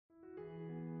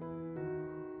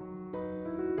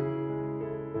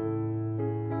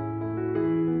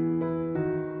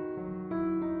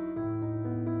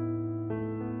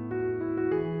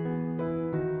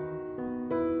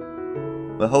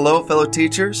Well, hello, fellow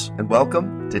teachers, and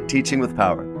welcome to Teaching with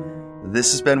Power.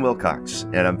 This is Ben Wilcox,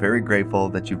 and I'm very grateful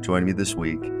that you've joined me this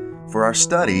week for our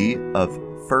study of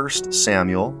 1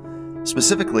 Samuel,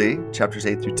 specifically chapters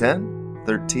 8 through 10,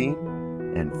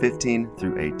 13, and 15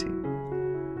 through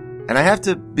 18. And I have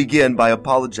to begin by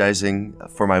apologizing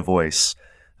for my voice.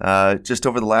 Just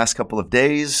over the last couple of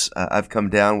days, I've come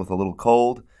down with a little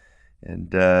cold,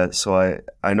 and so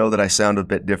I know that I sound a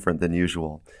bit different than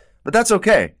usual. But that's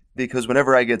okay, because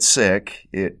whenever I get sick,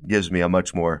 it gives me a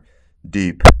much more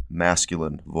deep,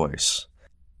 masculine voice.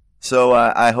 So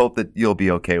I hope that you'll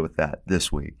be okay with that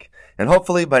this week. And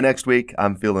hopefully by next week,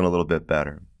 I'm feeling a little bit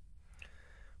better.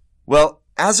 Well,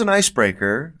 as an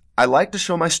icebreaker, I like to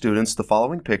show my students the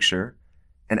following picture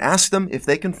and ask them if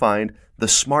they can find the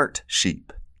smart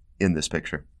sheep in this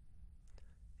picture.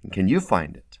 And can you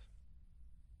find it?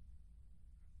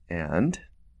 And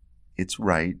it's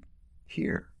right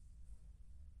here.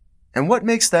 And what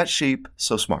makes that sheep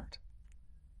so smart?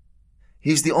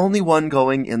 He's the only one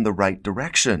going in the right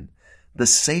direction, the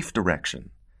safe direction.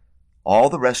 All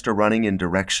the rest are running in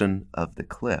direction of the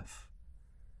cliff.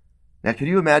 Now, can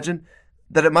you imagine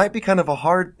that it might be kind of a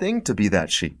hard thing to be that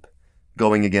sheep,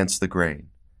 going against the grain?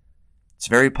 It's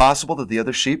very possible that the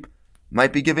other sheep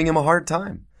might be giving him a hard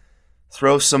time.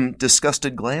 Throw some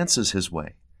disgusted glances his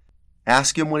way.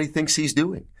 Ask him what he thinks he's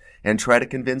doing, and try to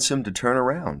convince him to turn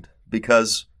around,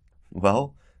 because,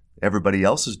 well, everybody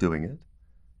else is doing it.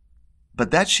 But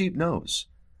that sheep knows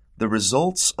the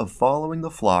results of following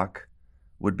the flock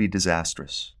would be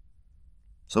disastrous.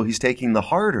 So he's taking the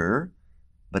harder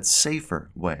but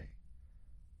safer way,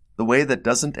 the way that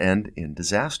doesn't end in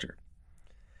disaster.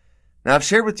 Now, I've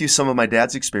shared with you some of my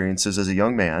dad's experiences as a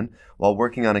young man while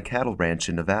working on a cattle ranch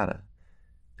in Nevada.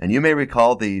 And you may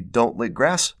recall the "don't lick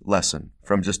grass" lesson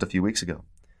from just a few weeks ago.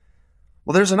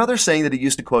 Well, there's another saying that he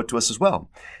used to quote to us as well.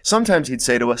 Sometimes he'd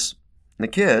say to us, "The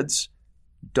kids,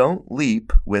 don't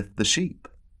leap with the sheep,"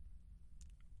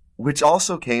 which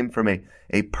also came from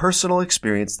a personal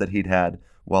experience that he'd had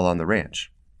while on the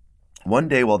ranch. One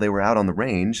day while they were out on the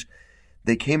range,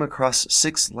 they came across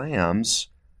 6 lambs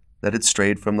that had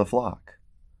strayed from the flock.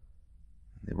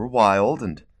 They were wild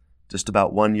and just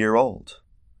about 1 year old.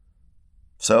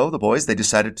 So the boys, they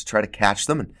decided to try to catch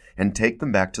them and take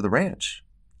them back to the ranch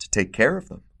to take care of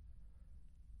them.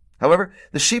 However,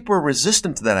 the sheep were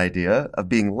resistant to that idea of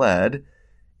being led,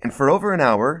 and for over an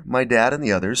hour, my dad and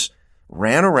the others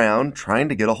ran around trying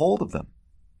to get a hold of them,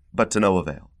 but to no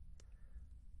avail.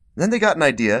 Then they got an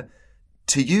idea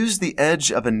to use the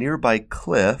edge of a nearby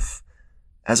cliff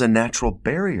as a natural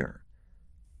barrier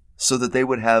so that they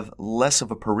would have less of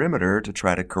a perimeter to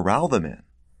try to corral them in.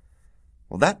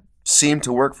 Well, that seemed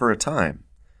to work for a time,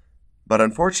 but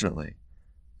unfortunately,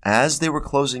 as they were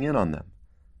closing in on them,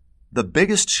 the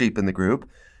biggest sheep in the group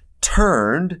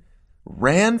turned,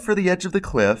 ran for the edge of the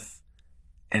cliff,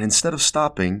 and instead of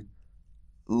stopping,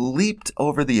 leaped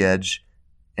over the edge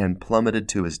and plummeted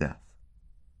to his death.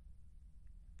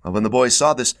 Well, when the boys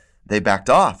saw this, they backed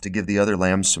off to give the other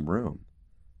lambs some room.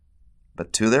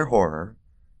 But to their horror,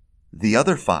 the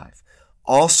other 5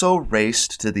 also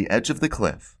raced to the edge of the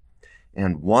cliff,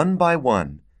 and one by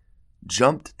one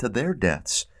jumped to their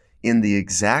deaths in the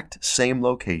exact same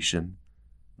location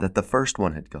that the first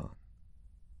one had gone.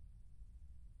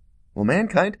 Well,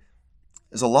 mankind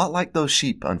is a lot like those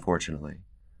sheep, unfortunately.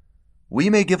 We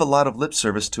may give a lot of lip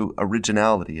service to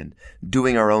originality and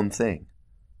doing our own thing,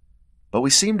 but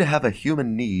we seem to have a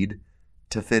human need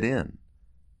to fit in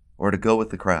or to go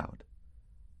with the crowd.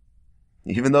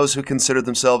 Even those who consider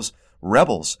themselves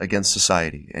rebels against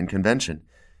society and convention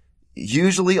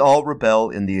usually all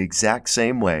rebel in the exact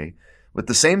same way, with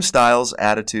the same styles,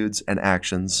 attitudes, and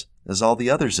actions as all the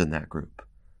others in that group.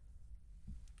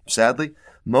 Sadly,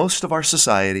 most of our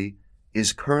society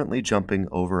is currently jumping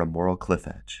over a moral cliff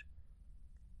edge.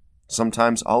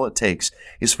 Sometimes all it takes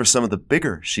is for some of the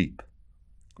bigger sheep,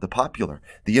 the popular,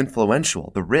 the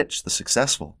influential, the rich, the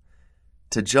successful,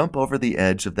 to jump over the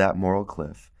edge of that moral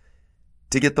cliff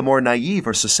to get the more naive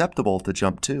or susceptible to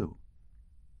jump too.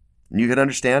 And you can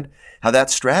understand how that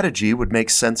strategy would make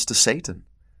sense to Satan.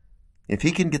 If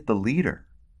he can get the leader,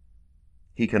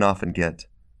 he can often get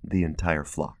the entire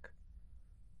flock.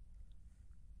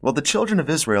 Well, the children of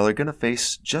Israel are going to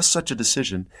face just such a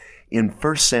decision in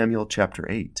 1 Samuel chapter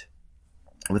 8.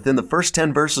 Within the first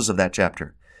 10 verses of that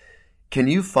chapter, can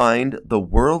you find the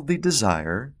worldly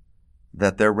desire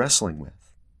that they're wrestling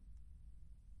with?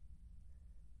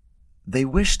 They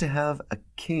wish to have a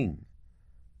king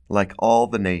like all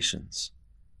the nations.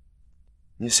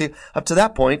 You see, up to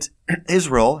that point,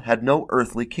 Israel had no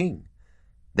earthly king.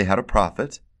 They had a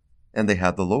prophet, and they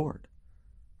had the Lord.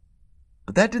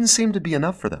 But that didn't seem to be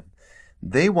enough for them.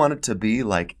 They wanted to be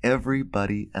like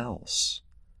everybody else.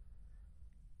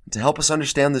 To help us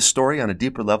understand this story on a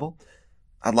deeper level,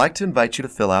 I'd like to invite you to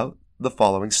fill out the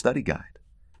following study guide.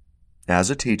 As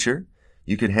a teacher,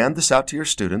 you can hand this out to your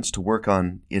students to work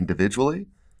on individually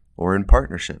or in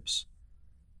partnerships.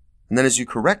 And then as you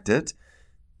correct it,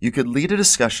 you could lead a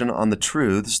discussion on the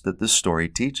truths that this story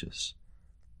teaches.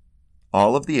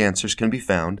 All of the answers can be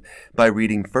found by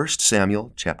reading 1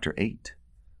 Samuel chapter 8.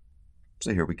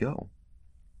 So here we go.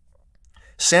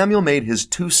 Samuel made his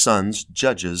 2 sons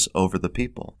judges over the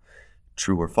people.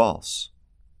 True or false?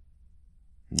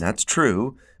 And that's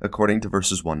true, according to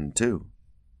verses 1 and 2.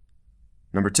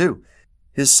 Number 2,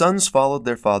 his sons followed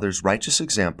their father's righteous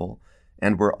example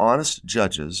and were honest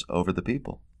judges over the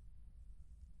people.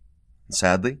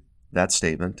 Sadly, that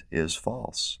statement is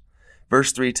false.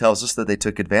 Verse 3 tells us that they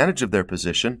took advantage of their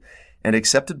position and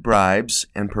accepted bribes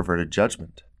and perverted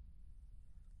judgment.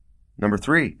 Number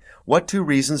 3, what 2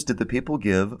 reasons did the people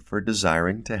give for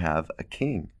desiring to have a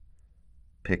king?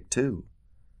 Pick 2.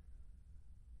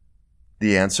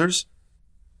 The answers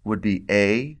would be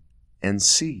A and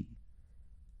C.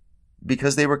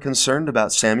 Because they were concerned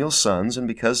about Samuel's sons and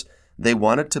because they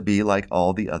wanted to be like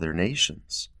all the other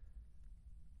nations.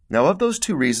 Now, of those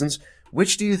 2 reasons,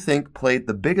 which do you think played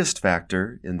the biggest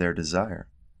factor in their desire?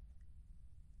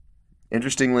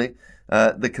 Interestingly,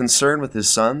 the concern with his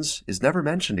sons is never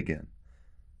mentioned again.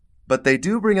 But they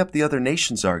do bring up the other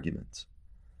nations' argument.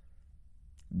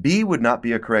 B would not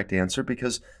be a correct answer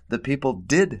because the people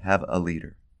did have a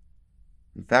leader.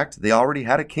 In fact, they already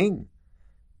had a king.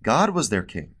 God was their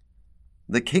king,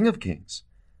 the King of Kings.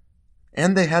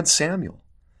 And they had Samuel.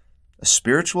 A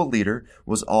spiritual leader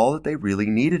was all that they really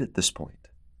needed at this point.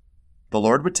 The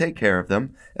Lord would take care of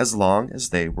them as long as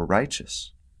they were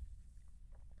righteous.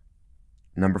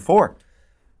 Number 4,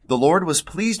 the Lord was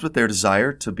pleased with their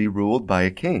desire to be ruled by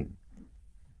a king.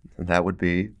 And that would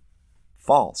be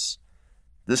false.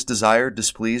 This desire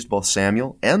displeased both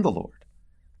Samuel and the Lord.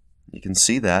 You can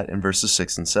see that in verses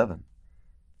 6 and 7.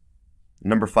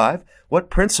 Number 5, what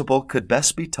principle could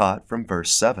best be taught from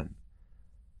verse 7?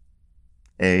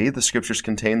 A, the scriptures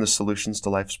contain the solutions to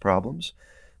life's problems.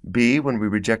 B, when we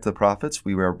reject the prophets,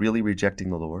 we are really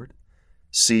rejecting the Lord.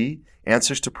 C,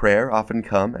 answers to prayer often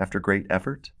come after great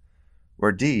effort.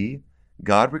 Or D,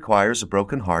 God requires a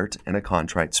broken heart and a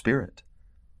contrite spirit.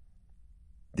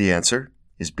 The answer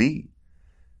is B.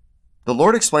 The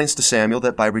Lord explains to Samuel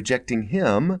that by rejecting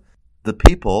him, the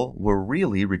people were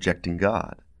really rejecting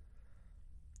God.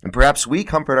 And perhaps we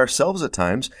comfort ourselves at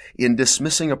times in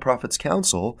dismissing a prophet's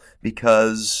counsel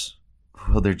because,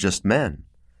 well, they're just men.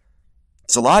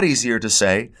 It's a lot easier to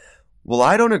say, well,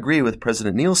 I don't agree with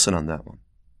President Nielsen on that one,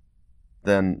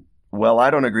 than, well, I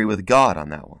don't agree with God on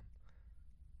that one.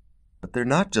 But they're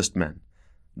not just men.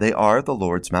 They are the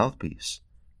Lord's mouthpiece.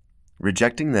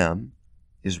 Rejecting them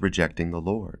is rejecting the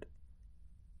Lord.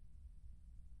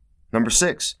 Number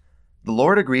 6, the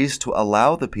Lord agrees to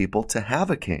allow the people to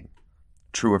have a king.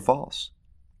 True or false?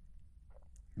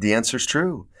 The answer is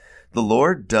true. The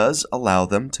Lord does allow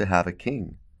them to have a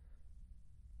king,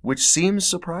 which seems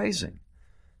surprising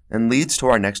and leads to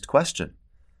our next question.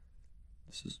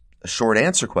 This is a short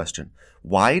answer question.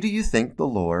 Why do you think the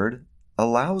Lord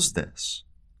allows this?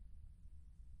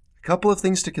 A couple of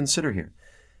things to consider here.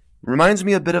 It reminds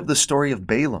me a bit of the story of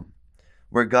Balaam,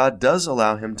 where God does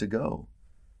allow him to go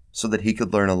so that he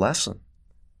could learn a lesson.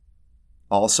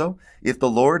 Also, if the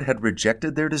Lord had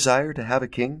rejected their desire to have a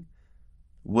king,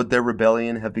 would their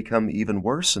rebellion have become even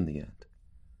worse in the end?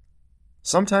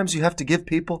 Sometimes you have to give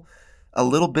people a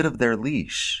little bit of their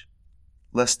leash,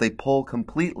 lest they pull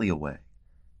completely away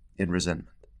in resentment.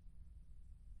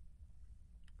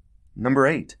 Number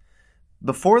 8,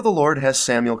 before the Lord has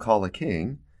Samuel call a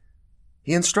king,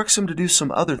 he instructs him to do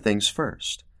some other things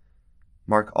first.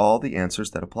 Mark all the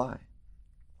answers that apply.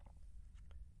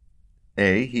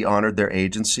 A, he honored their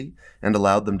agency and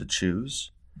allowed them to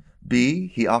choose. B,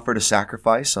 he offered a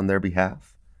sacrifice on their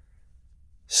behalf.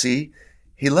 C,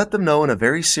 he let them know in a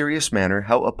very serious manner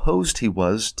how opposed he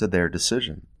was to their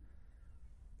decision.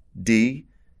 D,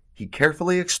 he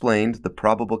carefully explained the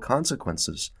probable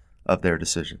consequences of their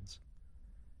decisions.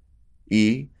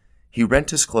 E, he rent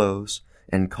his clothes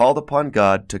and called upon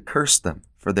God to curse them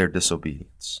for their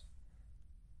disobedience.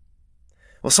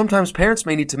 Well, sometimes parents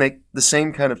may need to make the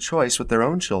same kind of choice with their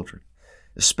own children,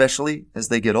 especially as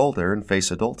they get older and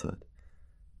face adulthood.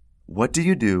 What do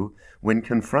you do when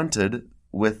confronted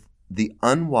with the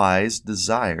unwise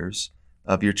desires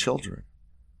of your children?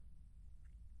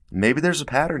 Maybe there's a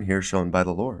pattern here shown by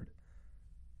the Lord.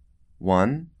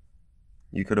 1,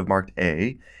 you could have marked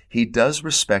A, he does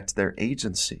respect their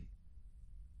agency.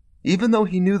 even though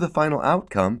he knew the final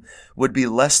outcome would be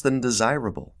less than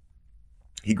desirable.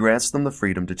 He grants them the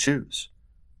freedom to choose.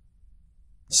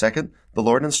 Second, the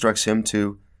Lord instructs him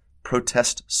to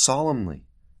protest solemnly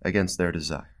against their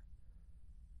desire.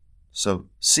 So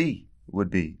C would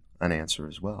be an answer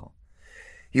as well.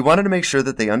 He wanted to make sure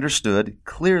that they understood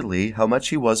clearly how much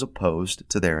he was opposed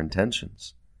to their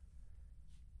intentions.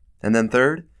 And then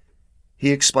third,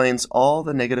 he explains all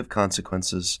the negative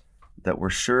consequences that were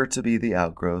sure to be the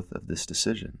outgrowth of this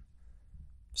decision.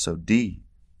 So D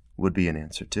would be an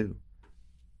answer too.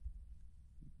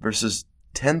 Verses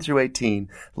 10 through 18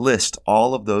 list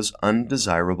all of those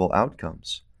undesirable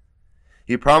outcomes.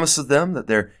 He promises them that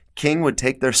their king would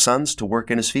take their sons to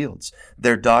work in his fields,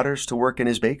 their daughters to work in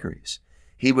his bakeries.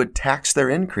 He would tax their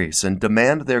increase and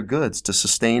demand their goods to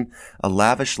sustain a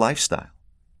lavish lifestyle.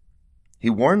 He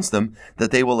warns them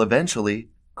that they will eventually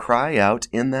cry out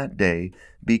in that day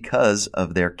because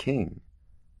of their king.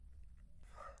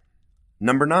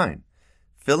 Number 9,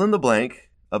 fill in the blank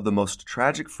of the most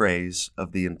tragic phrase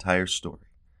of the entire story.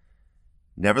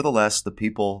 Nevertheless, the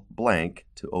people blank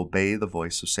to obey the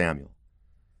voice of Samuel.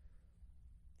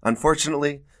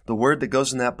 Unfortunately, the word that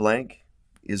goes in that blank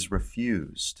is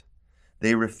refused.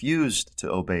 They refused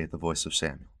to obey the voice of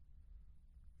Samuel.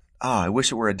 I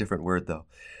wish it were a different word, though.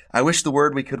 I wish the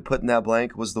word we could put in that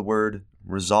blank was the word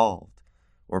resolved,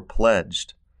 or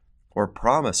pledged, or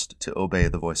promised to obey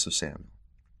the voice of Samuel.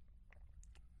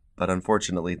 But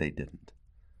unfortunately, they didn't.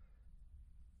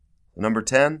 Number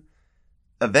 10,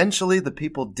 eventually the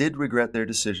people did regret their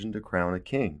decision to crown a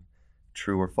king.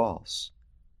 True or false?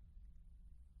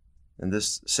 And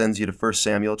this sends you to 1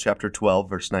 Samuel chapter 12,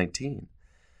 verse 19.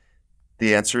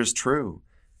 The answer is true.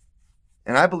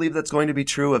 And I believe that's going to be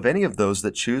true of any of those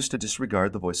that choose to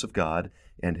disregard the voice of God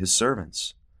and his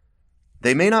servants.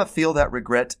 They may not feel that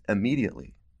regret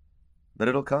immediately, but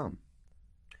it'll come.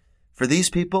 For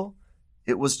these people,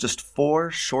 it was just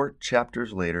 4 short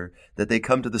chapters later that they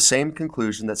come to the same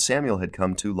conclusion that Samuel had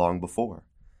come to long before.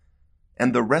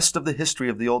 And the rest of the history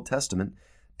of the Old Testament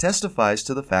testifies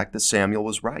to the fact that Samuel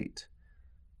was right.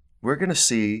 We're going to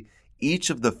see each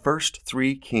of the first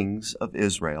 3 kings of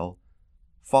Israel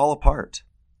fall apart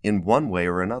in one way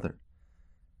or another.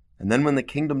 And then when the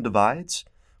kingdom divides,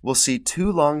 we'll see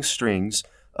 2 long strings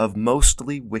of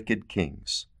mostly wicked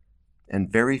kings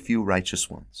and very few righteous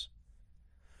ones.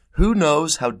 Who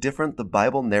knows how different the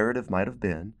Bible narrative might have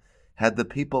been had the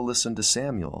people listened to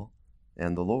Samuel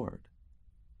and the Lord.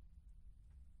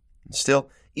 And still,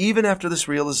 even after this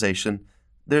realization,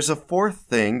 there's a 4th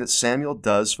thing that Samuel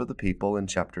does for the people in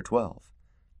chapter 12.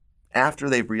 After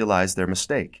they've realized their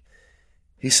mistake,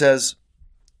 he says,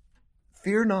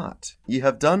 "Fear not, ye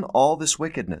have done all this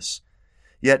wickedness,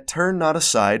 yet turn not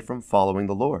aside from following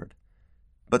the Lord,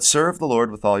 but serve the Lord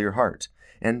with all your heart,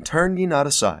 and turn ye not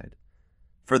aside.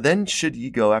 For then should ye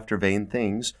go after vain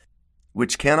things,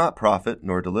 which cannot profit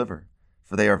nor deliver,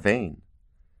 for they are vain.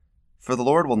 For the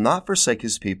Lord will not forsake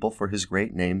his people for his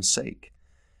great name's sake,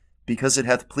 because it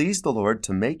hath pleased the Lord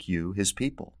to make you his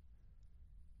people.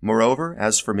 Moreover,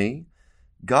 as for me,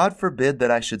 God forbid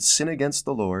that I should sin against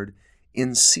the Lord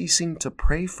in ceasing to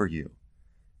pray for you.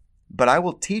 But I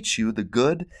will teach you the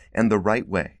good and the right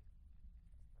way."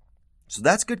 So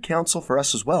that's good counsel for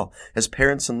us as well, as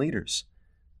parents and leaders.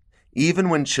 Even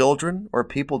when children or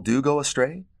people do go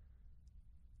astray,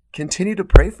 continue to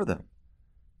pray for them.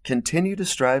 Continue to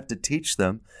strive to teach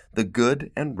them the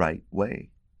good and right way.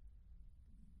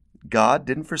 God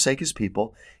didn't forsake his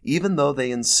people, even though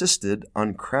they insisted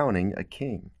on crowning a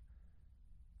king.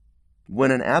 When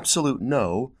an absolute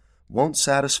no won't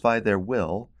satisfy their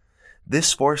will,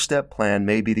 this 4-step plan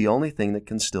may be the only thing that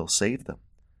can still save them.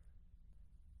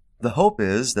 The hope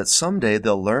is that someday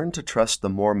they'll learn to trust the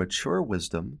more mature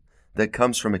wisdom that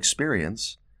comes from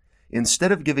experience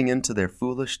instead of giving in to their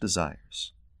foolish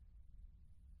desires.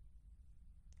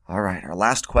 All right, our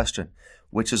last question,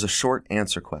 which is a short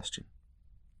answer question.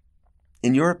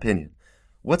 In your opinion,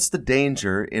 what's the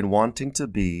danger in wanting to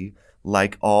be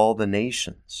like all the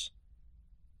nations?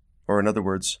 Or in other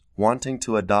words, wanting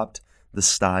to adopt the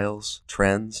styles,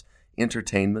 trends,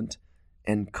 entertainment,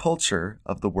 and culture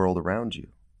of the world around you?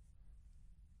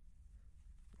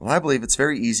 Well, I believe it's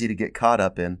very easy to get caught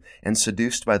up in and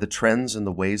seduced by the trends and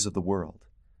the ways of the world.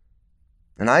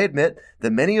 And I admit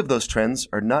that many of those trends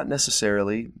are not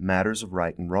necessarily matters of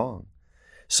right and wrong.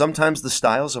 Sometimes the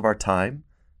styles of our time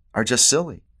are just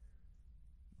silly.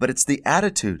 But it's the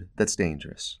attitude that's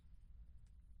dangerous.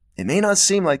 It may not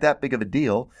seem like that big of a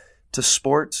deal to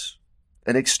sport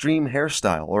an extreme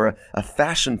hairstyle or a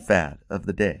fashion fad of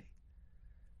the day.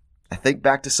 I think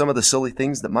back to some of the silly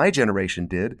things that my generation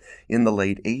did in the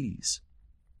late 80s.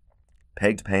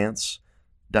 pegged pants,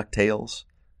 ducktails,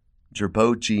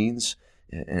 Girbaud jeans,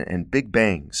 and big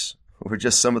bangs were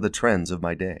just some of the trends of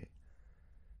my day.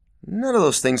 None of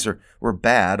those things were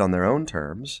bad on their own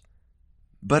terms.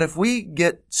 But if we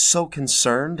get so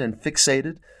concerned and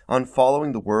fixated on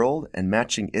following the world and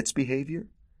matching its behavior,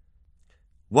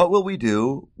 what will we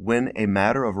do when a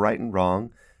matter of right and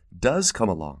wrong does come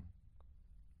along?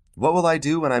 What will I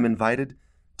do when I'm invited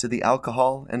to the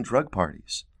alcohol and drug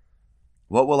parties?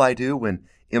 What will I do when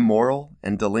immoral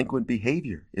and delinquent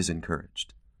behavior is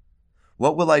encouraged?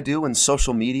 What will I do when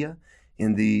social media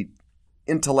and the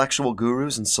intellectual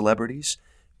gurus and celebrities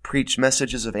preach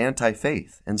messages of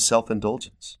anti-faith and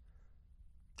self-indulgence?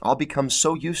 I'll become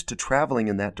so used to traveling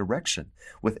in that direction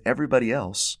with everybody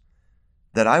else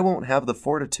that I won't have the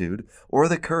fortitude or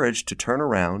the courage to turn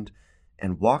around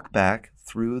and walk back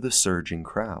through the surging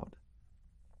crowd.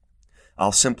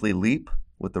 I'll simply leap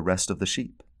with the rest of the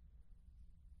sheep.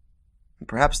 And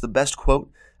perhaps the best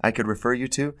quote I could refer you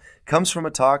to comes from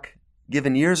a talk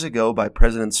given years ago by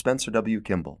President Spencer W.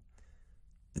 Kimball.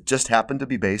 It just happened to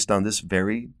be based on this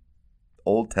very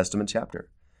Old Testament chapter.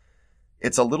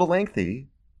 It's a little lengthy,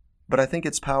 but I think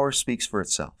its power speaks for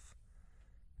itself.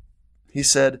 He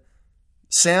said,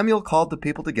 Samuel called the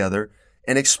people together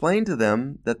and explained to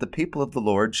them that the people of the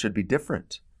Lord should be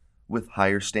different, with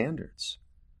higher standards.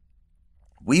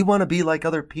 We want to be like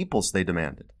other peoples, they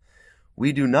demanded.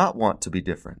 We do not want to be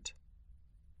different.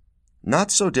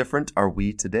 Not so different are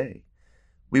we today.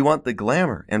 We want the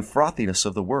glamour and frothiness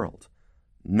of the world,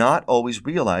 not always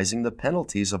realizing the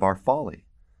penalties of our folly.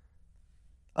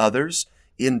 Others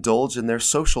indulge in their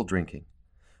social drinking.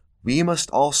 We must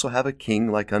also have a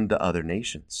king like unto other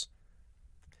nations.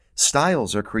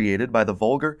 Styles are created by the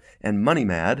vulgar and money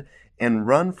mad and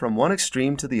run from one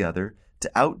extreme to the other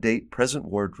to outdate present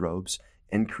wardrobes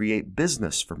and create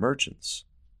business for merchants.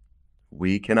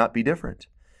 We cannot be different.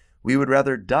 We would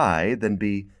rather die than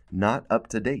be not up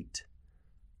to date.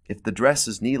 If the dress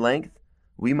is knee length,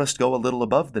 we must go a little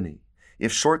above the knee.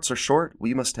 If shorts are short,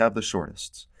 we must have the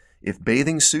shortest. If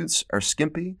bathing suits are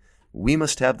skimpy, we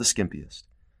must have the skimpiest.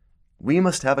 We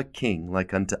must have a king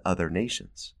like unto other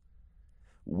nations.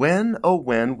 When, oh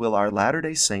when, will our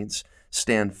Latter-day Saints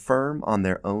stand firm on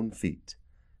their own feet,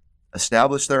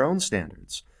 establish their own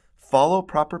standards, follow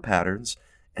proper patterns,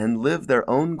 and live their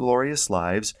own glorious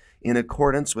lives in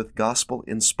accordance with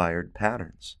gospel-inspired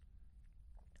patterns?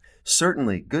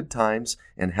 Certainly, good times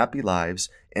and happy lives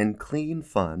and clean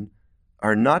fun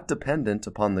are not dependent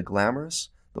upon the glamorous,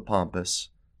 the pompous,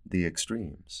 the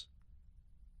extremes.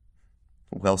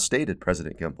 Well stated,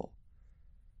 President Kimball.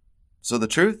 So the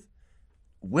truth?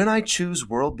 When I choose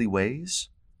worldly ways,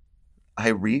 I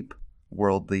reap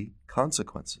worldly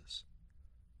consequences.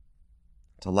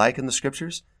 To liken the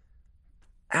scriptures,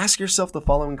 ask yourself the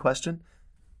following question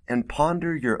and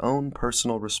ponder your own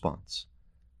personal response.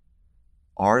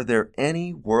 Are there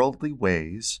any worldly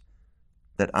ways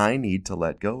that I need to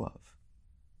let go of?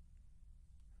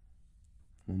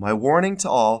 My warning to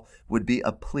all would be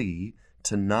a plea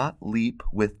to not leap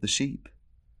with the sheep.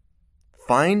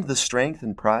 Find the strength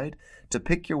and pride to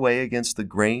pick your way against the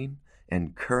grain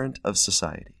and current of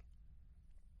society.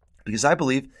 Because I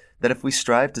believe that if we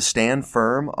strive to stand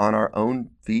firm on our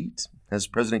own feet, as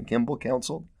President Kimball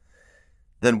counseled,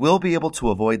 then we'll be able to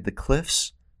avoid the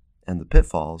cliffs and the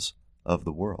pitfalls of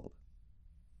the world.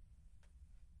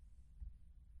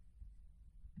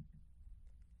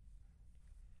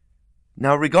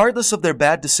 Now, regardless of their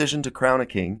bad decision to crown a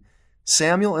king,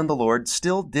 Samuel and the Lord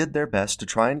still did their best to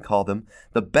try and call them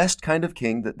the best kind of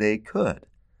king that they could,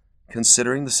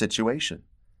 considering the situation.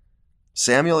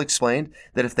 Samuel explained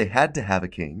that if they had to have a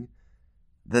king,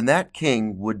 then that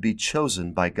king would be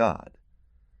chosen by God.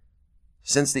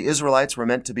 Since the Israelites were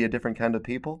meant to be a different kind of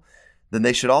people, then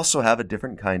they should also have a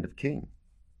different kind of king.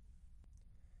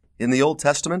 In the Old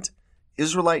Testament,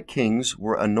 Israelite kings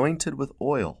were anointed with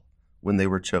oil when they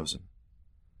were chosen.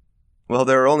 Well,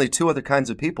 there are only two other kinds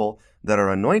of people that are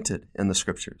anointed in the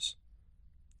scriptures: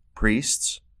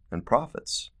 priests and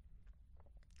prophets.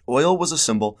 Oil was a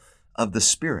symbol of the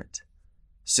Spirit,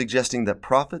 suggesting that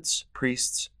prophets,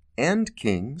 priests, and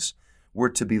kings were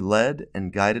to be led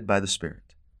and guided by the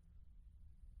Spirit.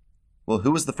 Well,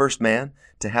 who was the first man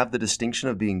to have the distinction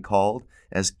of being called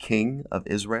as King of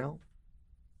Israel?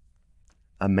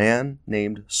 A man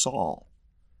named Saul.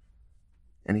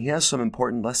 And he has some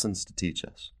important lessons to teach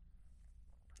us.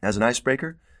 As an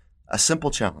icebreaker, a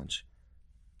simple challenge.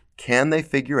 Can they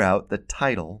figure out the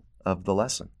title of the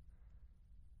lesson?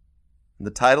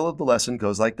 The title of the lesson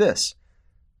goes like this: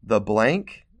 The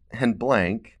blank and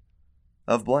blank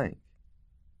of blank.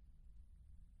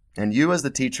 And you as the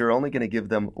teacher are only going to give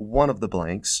them one of the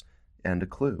blanks and a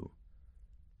clue.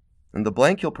 And the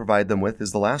blank you'll provide them with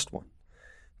is the last one.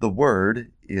 The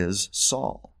word is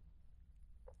Saul,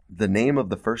 the name of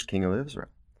the first king of Israel.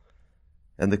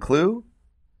 And the clue?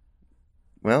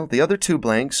 Well, the other two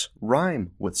blanks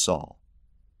rhyme with Saul.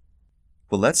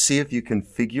 Well, let's see if you can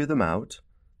figure them out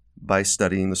by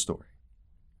studying the story.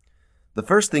 The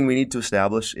first thing we need to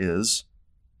establish is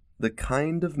the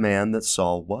kind of man that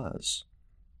Saul was.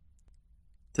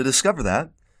 To discover that,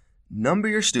 number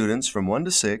your students from 1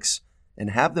 to 6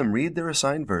 and have them read their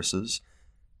assigned verses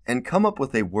and come up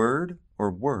with a word or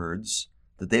words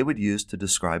that they would use to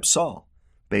describe Saul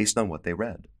based on what they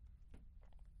read.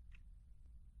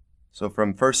 So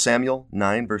from 1 Samuel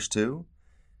 9, verse 2,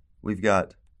 we've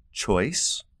got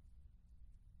choice,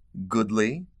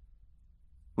 goodly,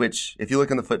 which, if you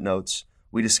look in the footnotes,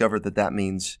 we discovered that that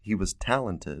means he was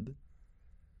talented.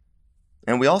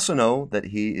 And we also know that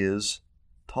he is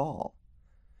tall.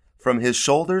 From his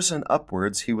shoulders and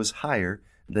upwards, he was higher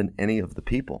than any of the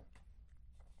people.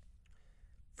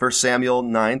 1 Samuel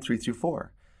 9, 3-4.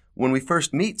 When we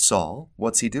first meet Saul,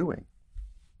 what's he doing?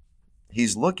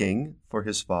 He's looking for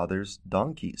his father's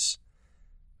donkeys.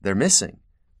 They're missing.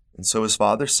 And so his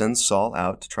father sends Saul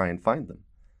out to try and find them.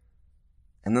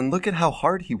 And then look at how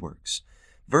hard he works.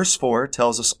 Verse 4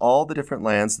 tells us all the different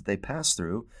lands that they passed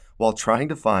through while trying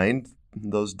to find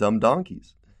those dumb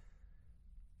donkeys.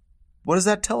 What does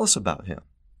that tell us about him?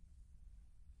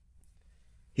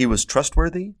 He was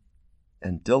trustworthy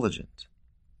and diligent.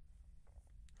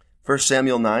 1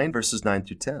 Samuel 9, verses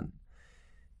 9-10.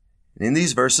 In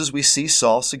these verses, we see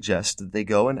Saul suggest that they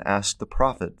go and ask the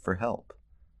prophet for help.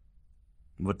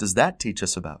 What does that teach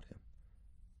us about him?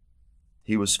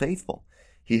 He was faithful.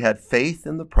 He had faith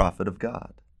in the prophet of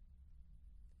God.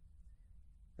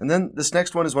 And then this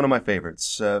next one is one of my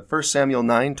favorites. 1 Samuel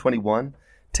 9, 21,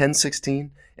 10,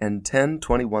 16, and 10,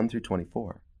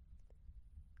 21-24.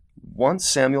 Once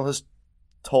Samuel has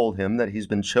told him that he's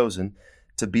been chosen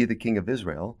to be the king of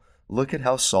Israel, look at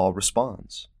how Saul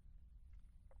responds.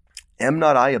 Am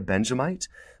not I a Benjamite,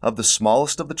 of the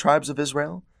smallest of the tribes of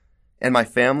Israel, and my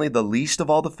family the least of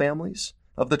all the families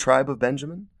of the tribe of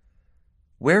Benjamin?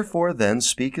 Wherefore then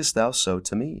speakest thou so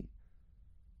to me?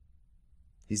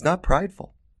 He's not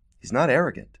prideful. He's not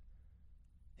arrogant.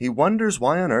 He wonders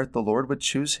why on earth the Lord would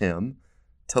choose him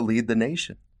to lead the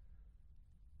nation.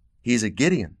 He's a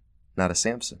Gideon, not a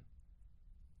Samson.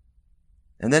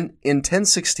 And then in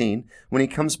 10:16, when he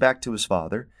comes back to his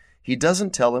father, he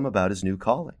doesn't tell him about his new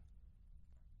calling.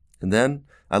 And then,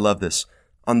 I love this,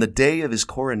 on the day of his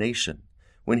coronation,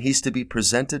 when he's to be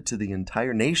presented to the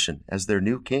entire nation as their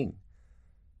new king,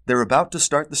 they're about to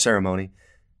start the ceremony,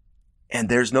 and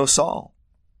there's no Saul.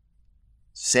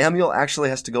 Samuel actually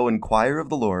has to go inquire of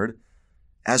the Lord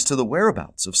as to the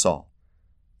whereabouts of Saul.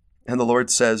 And the Lord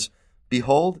says,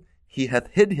 Behold, he hath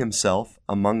hid himself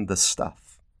among the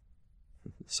stuff.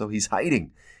 So he's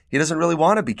hiding. He doesn't really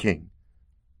want to be king.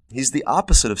 He's the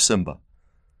opposite of Simba.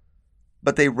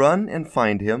 But they run and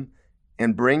find him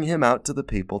and bring him out to the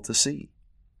people to see.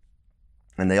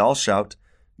 And they all shout,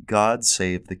 God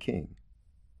save the king.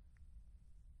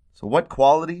 So what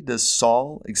quality does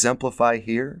Saul exemplify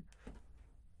here?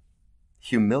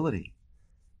 Humility.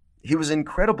 He was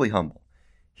incredibly humble.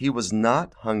 He was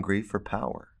not hungry for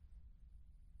power.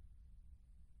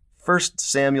 1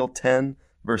 Samuel 10,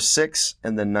 verse 6,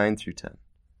 and then 9-10.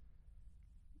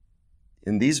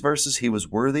 In these verses, he was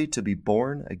worthy to be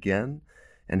born again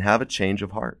and have a change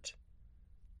of heart.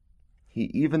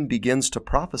 He even begins to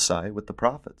prophesy with the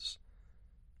prophets.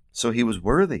 So he was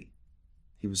worthy.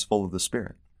 He was full of the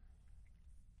Spirit.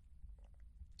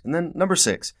 And then number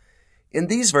 6, in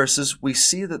these verses, we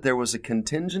see that there was a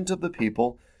contingent of the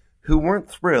people who weren't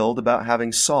thrilled about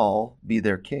having Saul be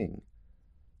their king.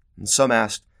 And some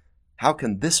asked, how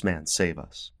can this man save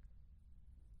us?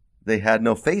 They had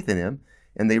no faith in him,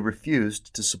 and they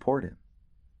refused to support him.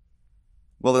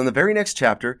 Well, in the very next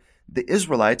chapter, the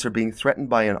Israelites are being threatened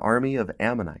by an army of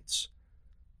Ammonites.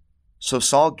 So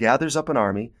Saul gathers up an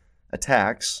army,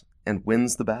 attacks, and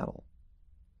wins the battle.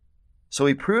 So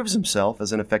he proves himself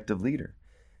as an effective leader.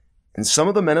 And some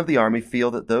of the men of the army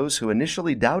feel that those who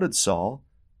initially doubted Saul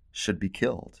should be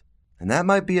killed. And that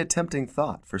might be a tempting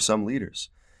thought for some leaders.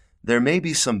 There may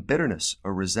be some bitterness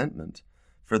or resentment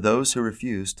for those who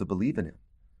refuse to believe in him.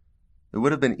 It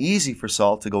would have been easy for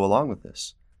Saul to go along with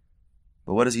this.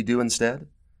 But what does he do instead?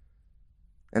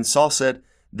 And Saul said,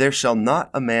 There shall not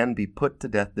a man be put to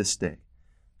death this day,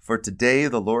 for today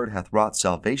the Lord hath wrought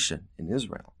salvation in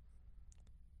Israel.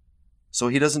 So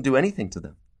he doesn't do anything to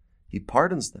them. He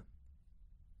pardons them.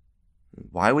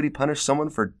 Why would he punish someone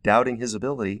for doubting his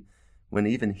ability when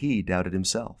even he doubted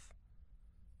himself?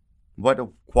 What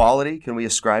quality can we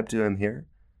ascribe to him here?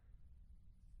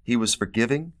 He was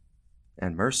forgiving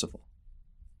and merciful.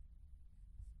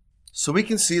 So we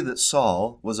can see that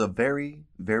Saul was a very,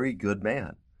 very good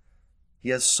man. He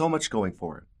has so much going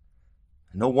for him.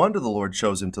 No wonder the Lord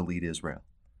chose him to lead Israel.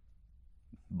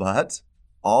 But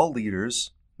all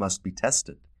leaders must be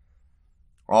tested.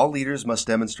 All leaders must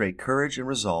demonstrate courage and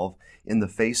resolve in the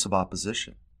face of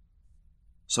opposition.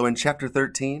 So in chapter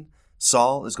 13,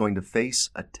 Saul is going to face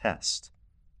a test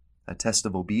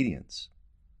of obedience.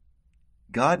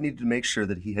 God needed to make sure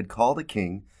that he had called a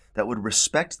king that would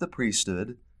respect the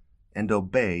priesthood and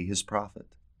obey his prophet.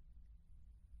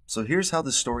 So here's how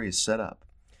the story is set up.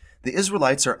 The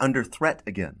Israelites are under threat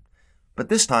again, but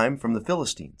this time from the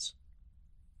Philistines.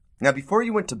 Now, before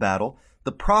you went to battle,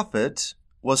 the prophet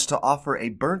was to offer a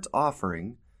burnt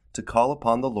offering to call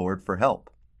upon the Lord for help.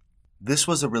 This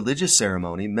was a religious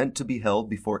ceremony meant to be held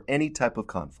before any type of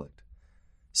conflict.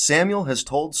 Samuel has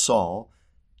told Saul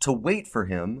to wait for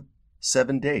him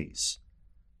 7 days,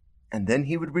 and then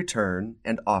he would return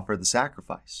and offer the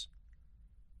sacrifice.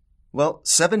 Well,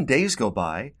 7 days go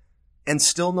by, and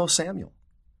still no Samuel.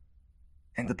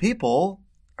 And the people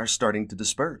are starting to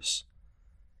disperse.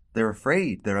 They're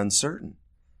afraid, they're uncertain.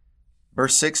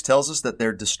 Verse 6 tells us that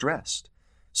they're distressed.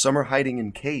 Some are hiding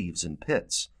in caves and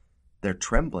pits. They're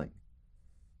trembling.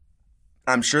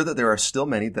 I'm sure that there are still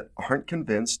many that aren't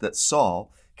convinced that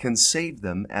Saul can save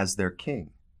them as their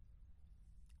king.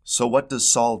 So what does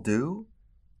Saul do?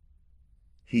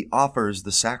 He offers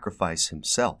the sacrifice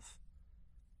himself.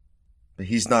 But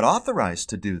he's not authorized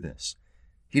to do this.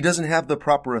 He doesn't have the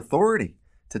proper authority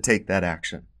to take that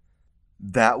action.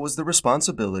 That was the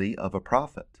responsibility of a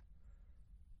prophet.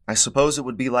 I suppose it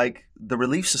would be like the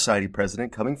Relief Society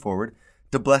president coming forward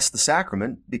to bless the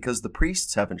sacrament because the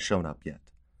priests haven't shown up yet.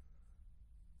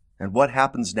 And what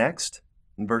happens next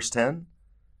in verse 10?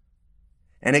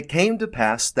 And it came to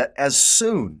pass that as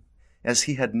soon as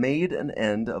he had made an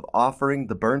end of offering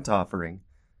the burnt offering,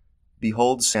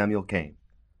 behold, Samuel came.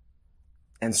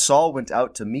 And Saul went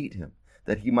out to meet him,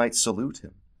 that he might salute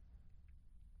him.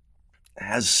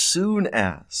 As soon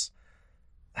as,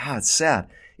 it's sad.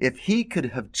 If he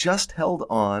could have just held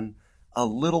on a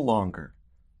little longer,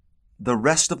 the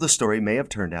rest of the story may have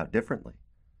turned out differently.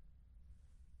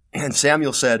 And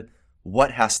Samuel said,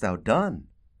 What hast thou done?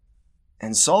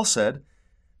 And Saul said,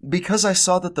 Because I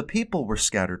saw that the people were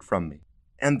scattered from me,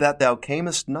 and that thou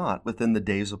camest not within the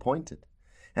days appointed,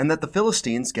 and that the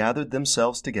Philistines gathered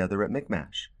themselves together at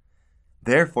Michmash.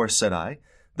 Therefore, said I,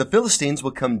 the Philistines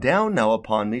will come down now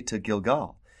upon me to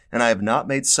Gilgal, and I have not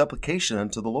made supplication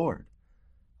unto the Lord.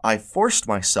 I forced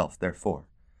myself, therefore,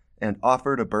 and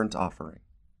offered a burnt offering.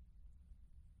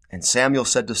 And Samuel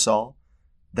said to Saul,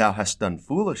 Thou hast done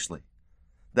foolishly.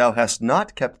 Thou hast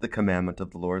not kept the commandment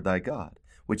of the Lord thy God,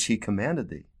 which he commanded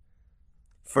thee.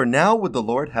 For now would the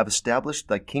Lord have established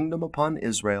thy kingdom upon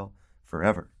Israel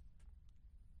forever.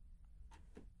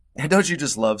 And don't you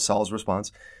just love Saul's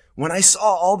response? When I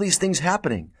saw all these things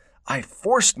happening, I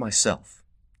forced myself,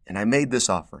 and I made this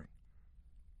offering.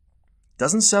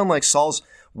 Doesn't sound like Saul's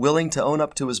willing to own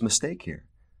up to his mistake here.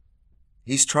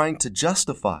 He's trying to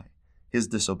justify his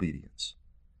disobedience.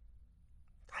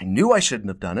 I knew I shouldn't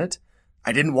have done it.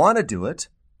 I didn't want to do it,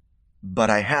 but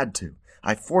I had to.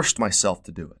 I forced myself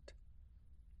to do it.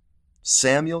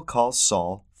 Samuel calls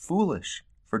Saul foolish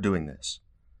for doing this.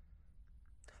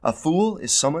 A fool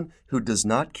is someone who does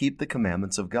not keep the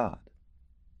commandments of God.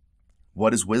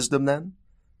 What is wisdom then?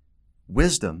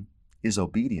 Wisdom is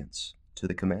obedience to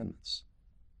the commandments.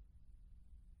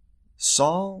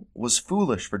 Saul was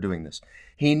foolish for doing this.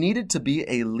 He needed to be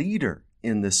a leader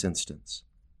in this instance.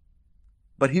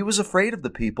 But he was afraid of the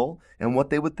people and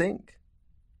what they would think.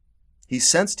 He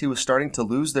sensed he was starting to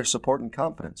lose their support and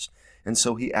confidence, and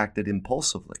so he acted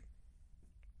impulsively.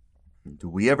 Do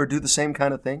we ever do the same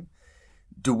kind of thing?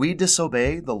 Do we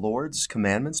disobey the Lord's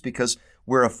commandments because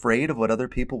we're afraid of what other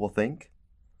people will think?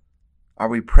 Are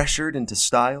we pressured into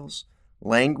styles,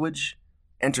 language,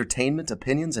 entertainment,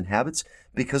 opinions, and habits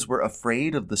because we're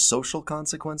afraid of the social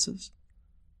consequences?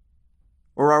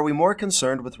 Or are we more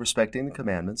concerned with respecting the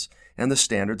commandments and the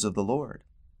standards of the Lord?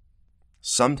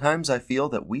 Sometimes I feel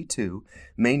that we too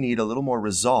may need a little more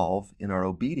resolve in our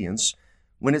obedience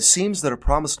when it seems that a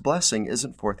promised blessing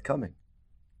isn't forthcoming.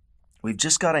 We've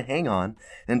just got to hang on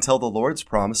until the Lord's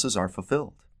promises are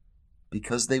fulfilled,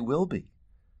 because they will be.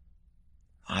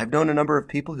 I've known a number of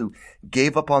people who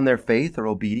gave up on their faith or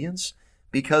obedience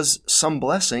because some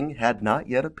blessing had not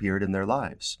yet appeared in their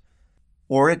lives,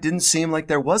 or it didn't seem like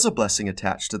there was a blessing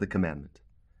attached to the commandment.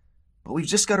 But we've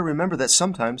just got to remember that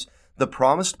sometimes the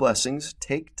promised blessings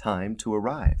take time to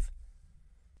arrive.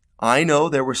 I know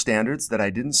there were standards that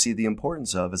I didn't see the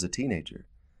importance of as a teenager,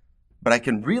 but I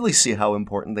can really see how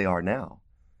important they are now.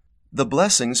 The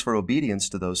blessings for obedience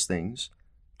to those things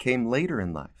came later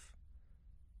in life.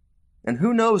 And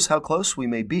who knows how close we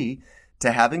may be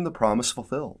to having the promise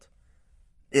fulfilled.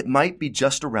 It might be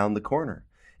just around the corner,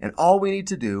 and all we need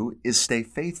to do is stay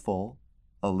faithful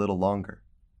a little longer.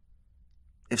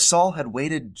 If Saul had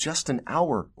waited just an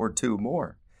hour or two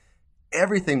more,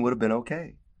 everything would have been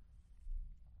okay.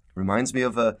 Reminds me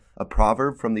of a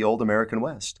proverb from the old American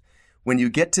West. When you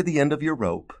get to the end of your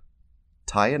rope,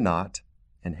 tie a knot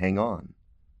and hang on.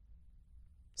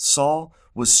 Saul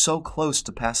was so close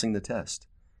to passing the test.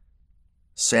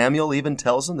 Samuel even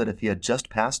tells him that if he had just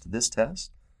passed this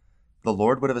test, the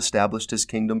Lord would have established his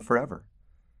kingdom forever.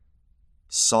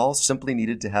 Saul simply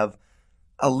needed to have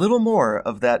a little more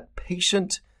of that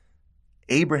patient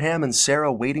Abraham and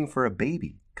Sarah waiting for a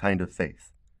baby kind of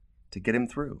faith to get him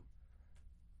through.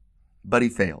 But he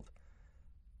failed.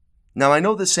 Now I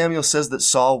know that Samuel says that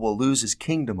Saul will lose his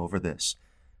kingdom over this,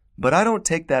 but I don't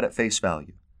take that at face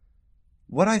value.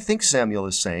 What I think Samuel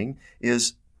is saying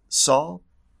is, Saul,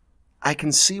 I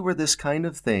can see where this kind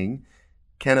of thing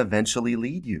can eventually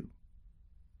lead you.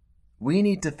 We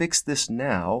need to fix this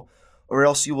now, or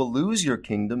else you will lose your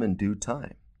kingdom in due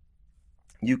time.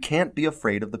 You can't be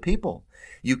afraid of the people.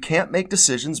 You can't make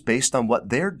decisions based on what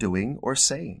they're doing or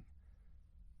saying.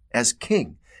 As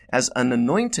king, as an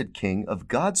anointed king of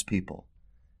God's people,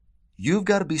 you've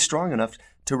got to be strong enough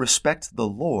to respect the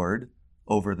Lord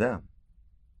over them,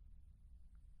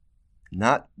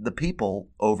 not the people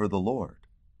over the Lord.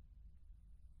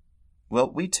 Well,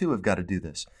 we too have got to do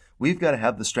this. We've got to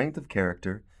have the strength of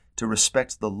character to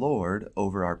respect the Lord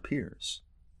over our peers,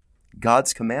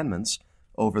 God's commandments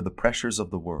over the pressures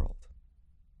of the world.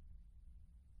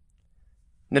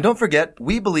 Now, don't forget,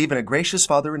 we believe in a gracious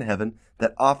Father in heaven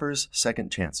that offers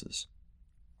second chances.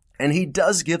 And he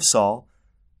does give Saul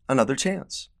another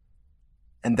chance.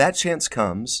 And that chance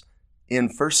comes in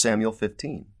 1 Samuel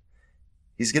 15.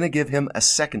 He's going to give him a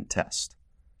second test.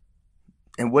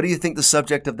 And what do you think the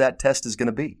subject of that test is going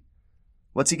to be?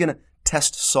 What's he going to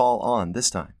test Saul on this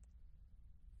time?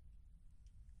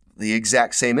 The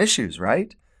exact same issues,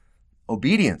 right?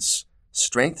 Obedience,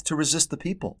 strength to resist the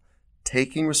people,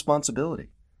 taking responsibility.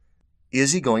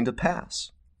 Is he going to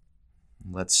pass?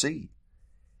 Let's see.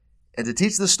 And to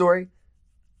teach this story,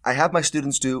 I have my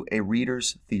students do a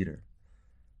reader's theater.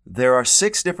 There are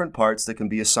 6 different parts that can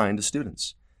be assigned to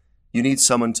students. You need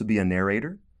someone to be a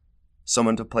narrator,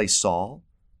 someone to play Saul,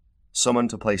 someone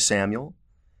to play Samuel,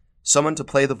 someone to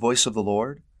play the voice of the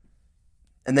Lord,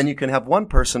 and then you can have one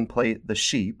person play the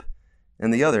sheep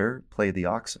and the other play the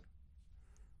oxen.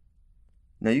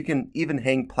 Now you can even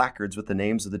hang placards with the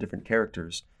names of the different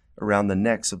characters around the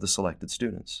necks of the selected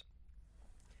students.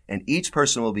 And each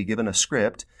person will be given a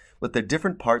script with their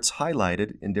different parts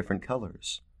highlighted in different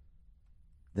colors.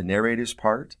 The narrator's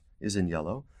part is in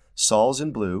yellow, Saul's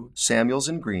in blue, Samuel's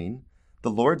in green, the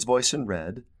Lord's voice in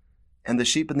red, and the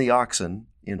sheep and the oxen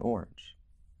in orange.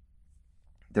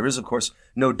 There is, of course,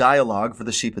 no dialogue for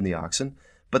the sheep and the oxen,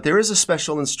 but there is a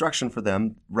special instruction for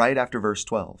them right after verse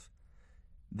 12.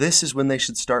 This is when they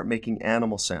should start making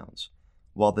animal sounds,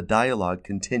 while the dialogue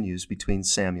continues between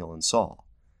Samuel and Saul.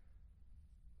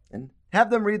 And have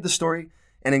them read the story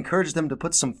and encourage them to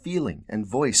put some feeling and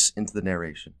voice into the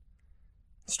narration.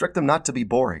 Instruct them not to be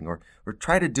boring or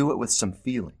try to do it with some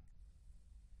feeling.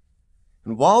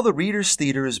 And while the reader's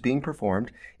theater is being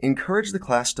performed, encourage the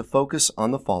class to focus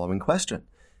on the following question.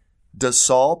 Does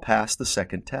Saul pass the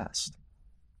second test?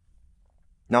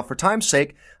 Now, for time's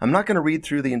sake, I'm not going to read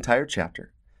through the entire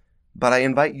chapter, but I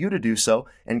invite you to do so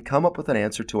and come up with an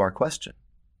answer to our question.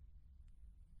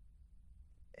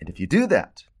 And if you do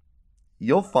that,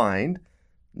 you'll find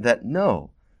that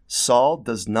no, Saul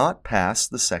does not pass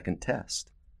the second test.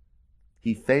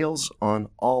 He fails on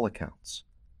all accounts.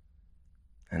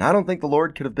 And I don't think the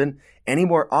Lord could have been any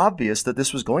more obvious that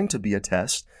this was going to be a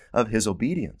test of his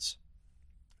obedience.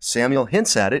 Samuel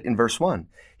hints at it in verse 1.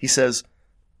 He says,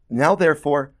 "Now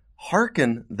therefore,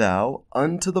 hearken thou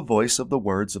unto the voice of the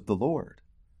words of the Lord."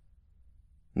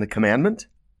 And the commandment?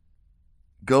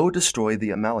 Go destroy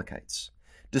the Amalekites.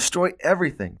 Destroy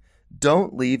everything.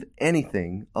 Don't leave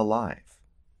anything alive.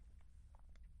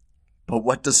 But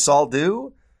what does Saul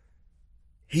do?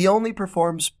 He only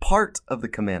performs part of the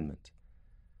commandment.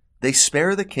 They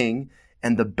spare the king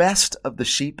and the best of the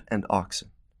sheep and oxen.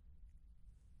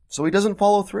 So he doesn't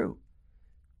follow through.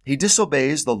 He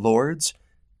disobeys the Lord's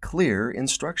clear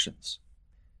instructions.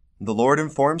 The Lord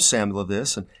informs Samuel of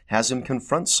this and has him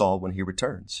confront Saul when he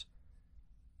returns.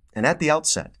 And at the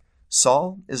outset,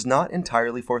 Saul is not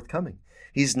entirely forthcoming.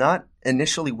 He's not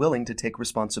initially willing to take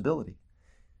responsibility.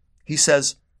 He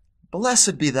says,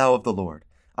 "Blessed be thou of the Lord.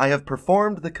 I have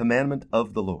performed the commandment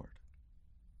of the Lord."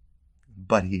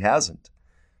 But he hasn't.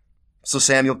 So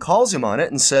Samuel calls him on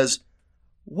it and says,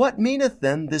 "What meaneth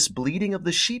then this bleating of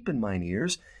the sheep in mine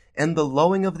ears, and the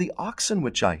lowing of the oxen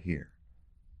which I hear?"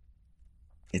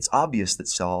 It's obvious that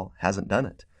Saul hasn't done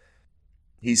it.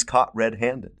 He's caught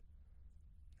red-handed.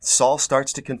 Saul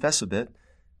starts to confess a bit,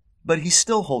 but he's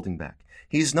still holding back.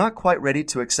 He's not quite ready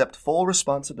to accept full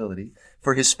responsibility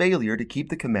for his failure to keep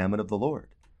the commandment of the Lord.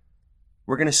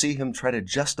 We're going to see him try to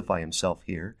justify himself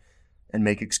here and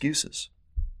make excuses.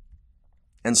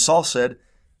 And Saul said,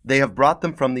 "They have brought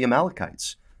them from the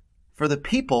Amalekites, for the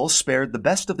people spared the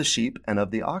best of the sheep and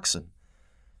of the oxen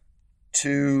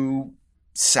to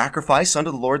sacrifice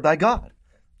unto the Lord thy God."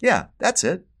 Yeah, that's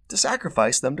it, to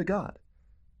sacrifice them to God.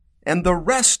 "And the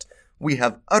rest we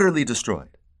have utterly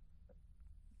destroyed."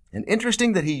 And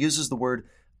interesting that he uses the word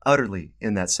utterly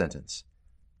in that sentence,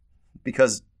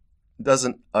 because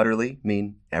doesn't utterly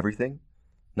mean everything,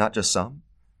 not just some?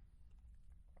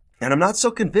 And I'm not so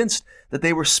convinced that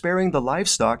they were sparing the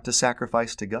livestock to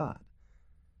sacrifice to God.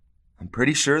 I'm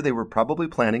pretty sure they were probably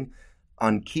planning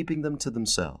on keeping them to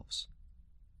themselves.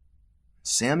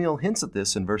 Samuel hints at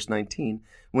this in verse 19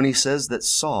 when he says that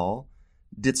Saul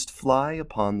didst fly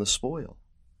upon the spoil.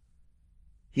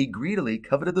 He greedily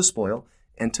coveted the spoil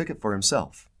and took it for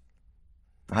himself.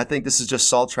 I think this is just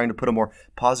Saul trying to put a more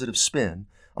positive spin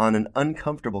on an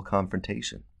uncomfortable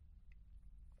confrontation.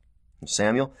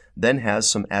 Samuel then has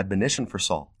some admonition for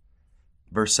Saul.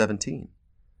 Verse 17.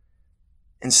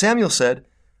 "And Samuel said,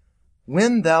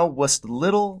 When thou wast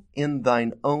little in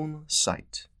thine own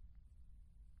sight."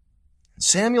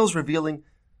 Samuel's revealing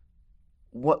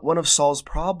what one of Saul's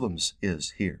problems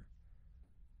is here.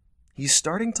 He's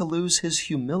starting to lose his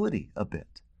humility a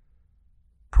bit.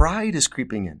 Pride is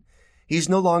creeping in. He's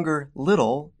no longer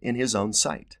little in his own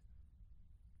sight.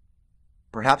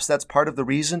 Perhaps that's part of the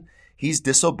reason he's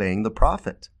disobeying the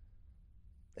prophet,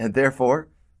 and therefore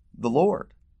the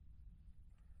Lord.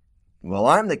 "Well,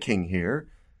 I'm the king here.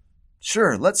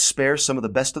 Sure, let's spare some of the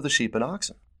best of the sheep and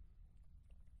oxen."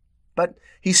 But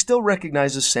he still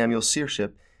recognizes Samuel's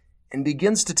seership and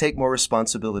begins to take more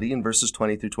responsibility in verses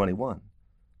 20 through 21.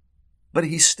 But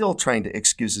he's still trying to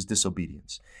excuse his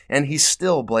disobedience, and he's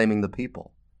still blaming the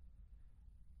people.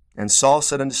 "And Saul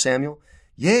said unto Samuel,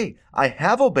 Yea, I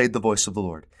have obeyed the voice of the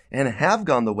Lord, and have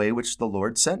gone the way which the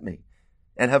Lord sent me,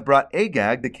 and have brought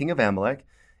Agag, the king of Amalek,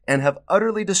 and have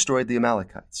utterly destroyed the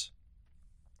Amalekites.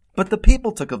 But the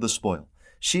people took of the spoil,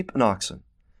 sheep and oxen,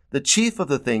 the chief of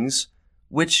the things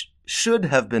which should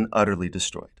have been utterly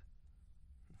destroyed."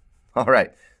 All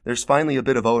right, there's finally a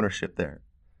bit of ownership there.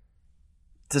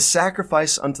 "To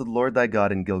sacrifice unto the Lord thy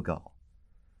God in Gilgal."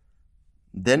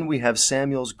 Then we have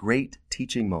Samuel's great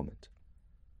teaching moment.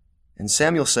 "And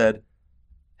Samuel said,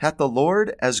 Hath the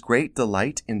Lord as great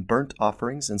delight in burnt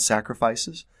offerings and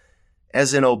sacrifices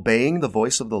as in obeying the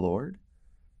voice of the Lord?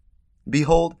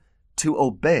 Behold, to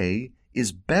obey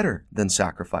is better than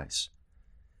sacrifice,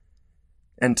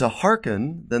 and to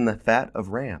hearken than the fat of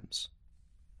rams.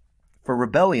 For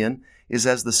rebellion is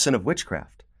as the sin of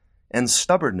witchcraft, and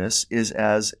stubbornness is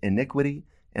as iniquity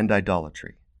and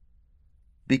idolatry.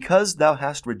 Because thou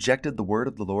hast rejected the word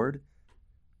of the Lord,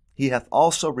 he hath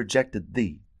also rejected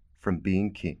thee from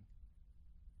being king."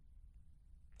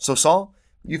 So Saul,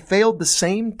 you failed the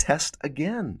same test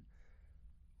again.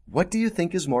 What do you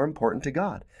think is more important to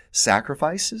God,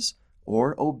 sacrifices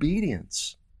or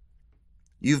obedience?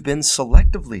 You've been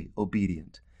selectively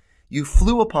obedient. You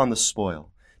flew upon the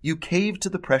spoil. You caved to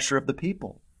the pressure of the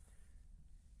people.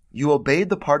 You obeyed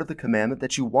the part of the commandment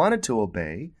that you wanted to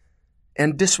obey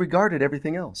and disregarded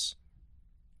everything else.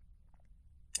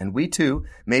 And we too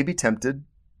may be tempted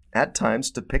at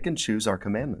times to pick and choose our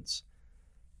commandments.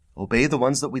 Obey the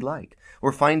ones that we like,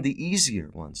 or find the easier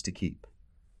ones to keep.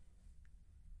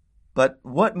 But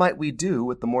what might we do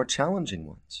with the more challenging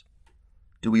ones?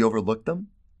 Do we overlook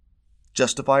them?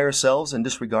 Justify ourselves in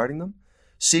disregarding them?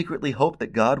 Secretly hope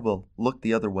that God will look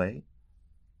the other way?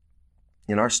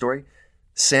 In our story,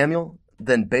 Samuel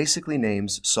then basically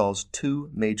names Saul's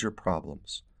two major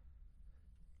problems.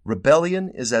 Rebellion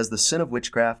is as the sin of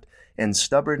witchcraft, and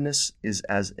stubbornness is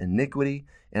as iniquity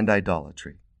and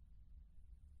idolatry.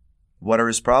 What are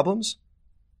his problems?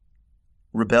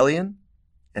 Rebellion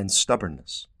and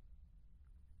stubbornness.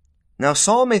 Now,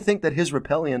 Saul may think that his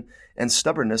rebellion and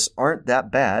stubbornness aren't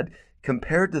that bad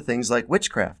compared to things like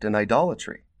witchcraft and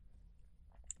idolatry.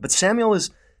 But Samuel is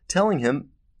telling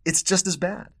him it's just as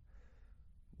bad.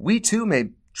 We too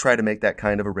may try to make that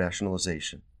kind of a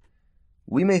rationalization.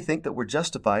 We may think that we're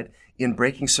justified in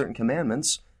breaking certain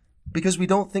commandments because we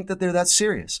don't think that they're that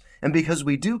serious, and because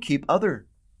we do keep other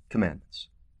commandments.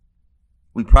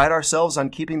 We pride ourselves on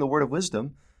keeping the word of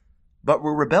wisdom, but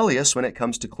we're rebellious when it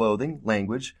comes to clothing,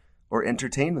 language, or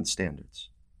entertainment standards.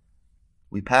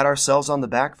 We pat ourselves on the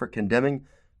back for condemning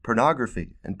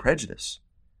pornography and prejudice,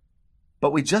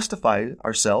 but we justify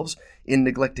ourselves in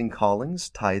neglecting callings,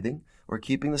 tithing, or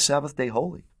keeping the Sabbath day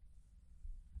holy.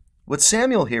 What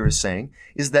Samuel here is saying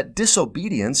is that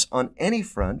disobedience on any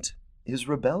front is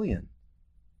rebellion.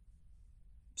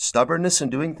 Stubbornness in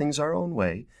doing things our own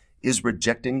way is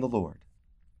rejecting the Lord.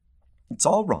 It's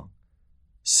all wrong.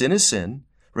 Sin is sin,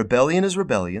 rebellion is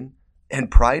rebellion, and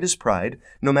pride is pride,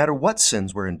 no matter what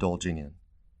sins we're indulging in.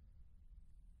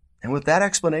 And with that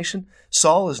explanation,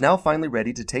 Saul is now finally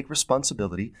ready to take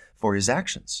responsibility for his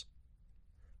actions.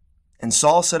 And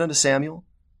Saul said unto Samuel,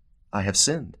 I have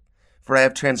sinned, for I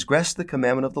have transgressed the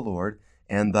commandment of the Lord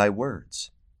and thy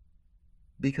words,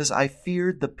 because I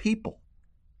feared the people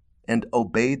and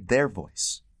obeyed their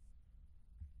voice.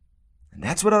 And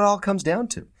that's what it all comes down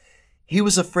to. He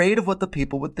was afraid of what the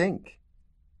people would think.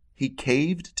 He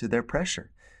caved to their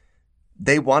pressure.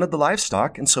 They wanted the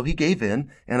livestock, and so he gave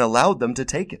in and allowed them to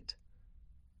take it.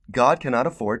 God cannot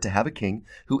afford to have a king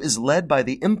who is led by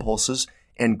the impulses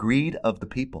and greed of the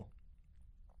people.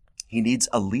 He needs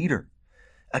a leader,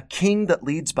 a king that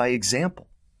leads by example.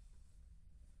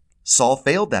 Saul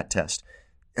failed that test,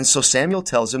 and so Samuel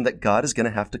tells him that God is going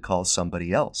to have to call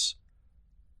somebody else.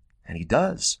 And he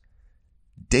does.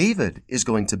 David is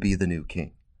going to be the new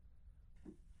king.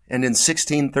 And in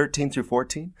 16:13 through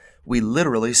 14, we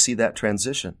literally see that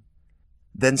transition.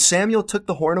 Then Samuel took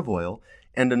the horn of oil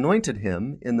and anointed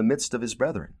him in the midst of his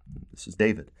brethren. This is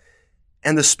David.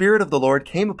 And the Spirit of the Lord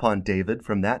came upon David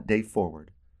from that day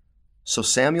forward. So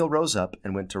Samuel rose up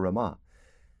and went to Ramah.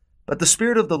 But the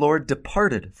Spirit of the Lord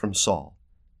departed from Saul,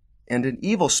 and an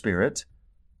evil spirit,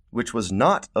 which was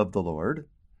not of the Lord,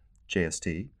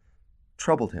 JST,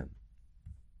 troubled him.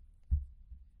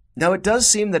 Now it does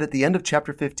seem that at the end of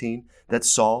chapter 15 that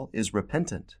Saul is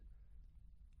repentant.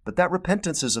 But that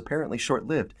repentance is apparently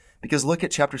short-lived, because look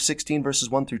at chapter 16, verses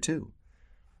 1 through 2.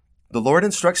 The Lord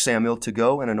instructs Samuel to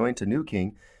go and anoint a new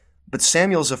king, but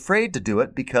Samuel's afraid to do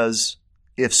it because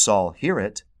if Saul hear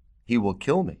it, he will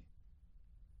kill me.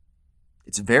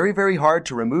 It's very, very hard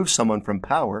to remove someone from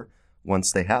power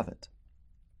once they have it.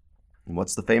 And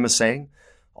what's the famous saying?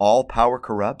 All power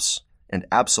corrupts, and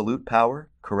absolute power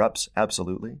corrupts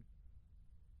absolutely.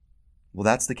 Well,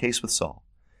 that's the case with Saul.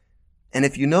 And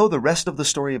if you know the rest of the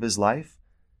story of his life,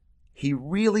 he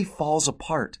really falls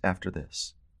apart after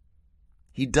this.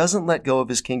 He doesn't let go of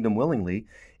his kingdom willingly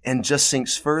and just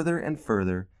sinks further and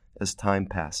further as time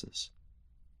passes.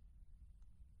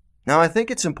 Now, I think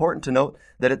it's important to note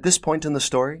that at this point in the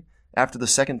story, after the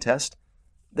second test,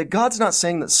 that God's not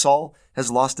saying that Saul has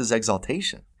lost his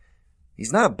exaltation.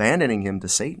 He's not abandoning him to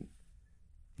Satan.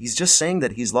 He's just saying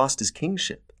that he's lost his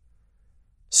kingship.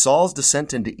 Saul's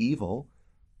descent into evil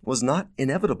was not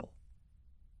inevitable.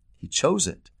 He chose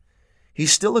it. He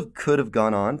still could have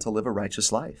gone on to live a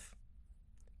righteous life,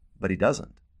 but he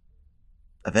doesn't.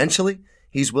 Eventually,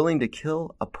 he's willing to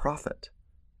kill a prophet.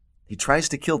 He tries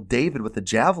to kill David with a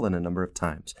javelin a number of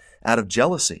times out of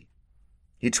jealousy.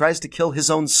 He tries to kill his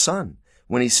own son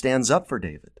when he stands up for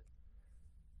David.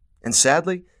 And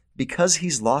sadly, because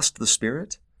he's lost the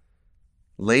Spirit,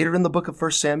 later in the book of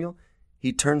 1 Samuel,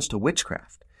 he turns to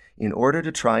witchcraft in order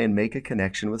to try and make a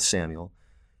connection with Samuel,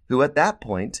 who at that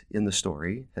point in the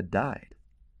story had died.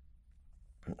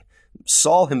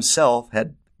 Saul himself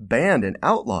had banned and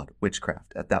outlawed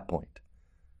witchcraft at that point.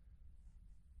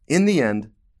 In the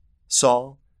end,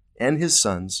 Saul and his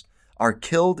sons are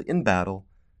killed in battle,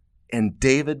 and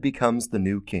David becomes the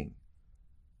new king.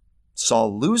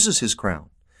 Saul loses his crown,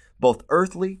 both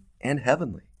earthly and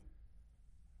heavenly.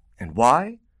 And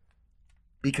why?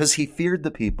 Because he feared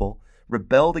the people,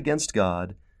 rebelled against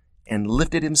God, and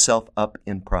lifted himself up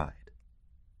in pride.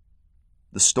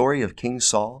 The story of King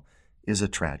Saul is a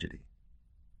tragedy.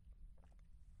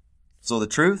 So the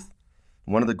truth,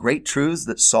 one of the great truths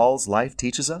that Saul's life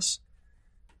teaches us,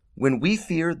 when we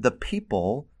fear the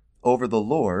people over the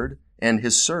Lord and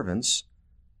his servants,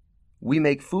 we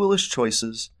make foolish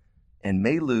choices and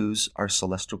may lose our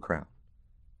celestial crown.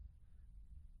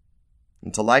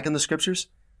 And to liken the scriptures,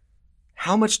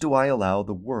 how much do I allow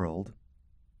the world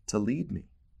to lead me?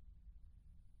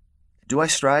 Do I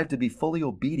strive to be fully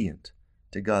obedient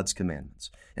to God's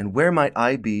commandments? And where might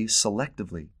I be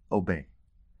selectively obeying?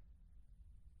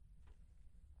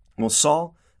 Well,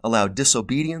 Saul allowed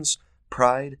disobedience,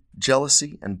 pride,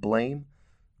 jealousy, and blame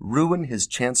ruin his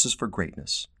chances for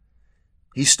greatness.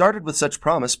 He started with such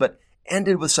promise, but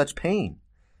ended with such pain.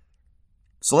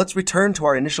 So let's return to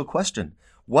our initial question.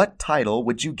 What title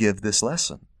would you give this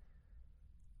lesson?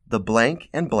 The blank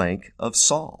and blank of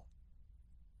Saul.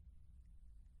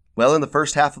 Well, in the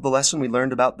first half of the lesson, we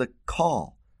learned about the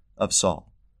call of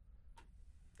Saul.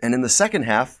 And in the second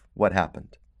half, what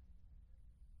happened?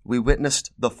 We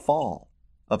witnessed the fall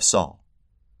of Saul.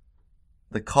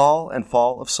 The call and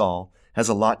fall of Saul has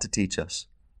a lot to teach us.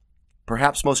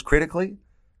 Perhaps most critically,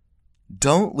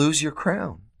 don't lose your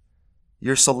crown,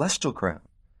 your celestial crown.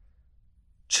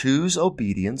 Choose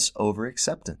obedience over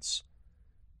acceptance.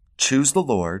 Choose the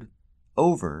Lord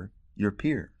over your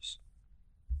peers.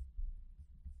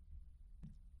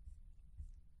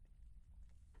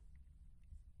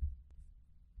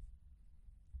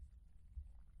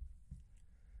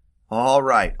 All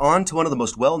right, on to one of the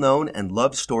most well-known and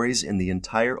loved stories in the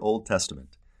entire Old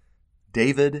Testament,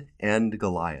 David and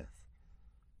Goliath.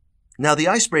 Now, the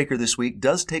icebreaker this week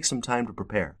does take some time to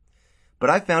prepare, but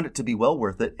I found it to be well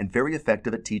worth it and very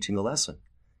effective at teaching the lesson.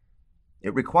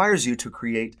 It requires you to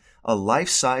create a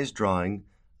life-size drawing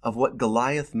of what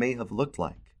Goliath may have looked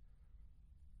like.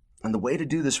 And the way to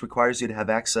do this requires you to have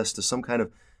access to some kind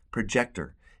of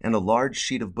projector and a large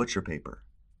sheet of butcher paper.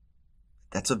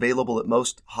 That's available at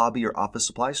most hobby or office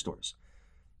supply stores.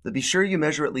 But be sure you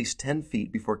measure at least 10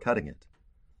 feet before cutting it.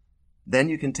 Then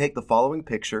you can take the following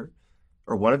picture,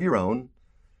 or one of your own,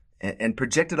 and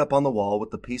project it up on the wall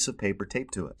with a piece of paper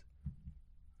taped to it.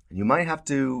 And you might have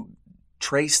to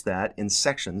trace that in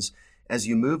sections as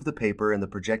you move the paper and the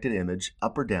projected image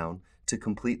up or down to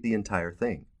complete the entire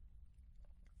thing.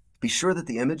 Be sure that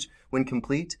the image, when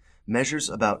complete, measures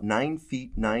about 9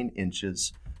 feet 9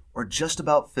 inches, or just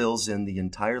about fills in the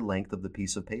entire length of the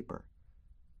piece of paper.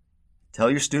 Tell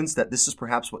your students that this is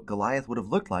perhaps what Goliath would have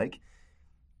looked like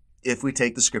if we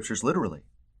take the scriptures literally.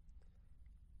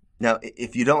 Now,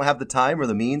 if you don't have the time or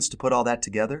the means to put all that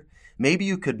together, maybe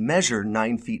you could measure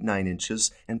 9 feet 9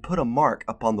 inches and put a mark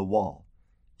up on the wall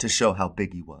to show how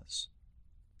big he was.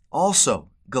 Also,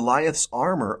 Goliath's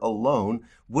armor alone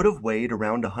would have weighed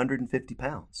around 150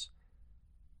 pounds.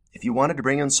 If you wanted to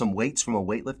bring in some weights from a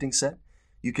weightlifting set,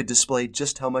 you could display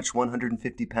just how much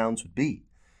 150 pounds would be,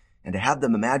 and to have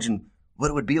them imagine what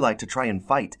it would be like to try and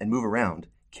fight and move around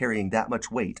carrying that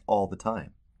much weight all the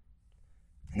time.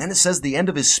 And then it says the end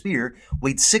of his spear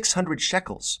weighed 600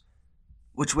 shekels,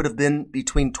 which would have been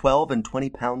between 12 and 20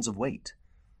 pounds of weight.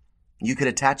 You could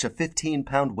attach a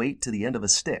 15-pound weight to the end of a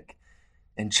stick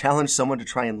and challenge someone to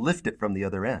try and lift it from the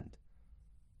other end.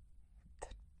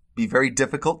 It'd be very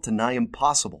difficult to nigh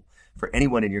impossible for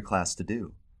anyone in your class to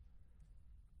do.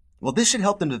 Well, this should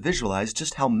help them to visualize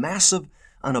just how massive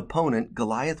an opponent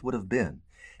Goliath would have been,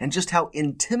 and just how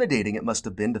intimidating it must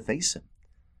have been to face him.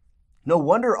 No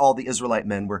wonder all the Israelite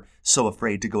men were so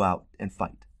afraid to go out and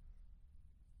fight.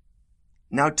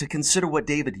 Now, to consider what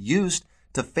David used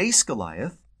to face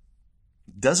Goliath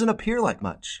doesn't appear like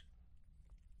much.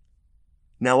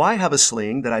 Now, I have a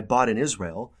sling that I bought in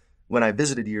Israel when I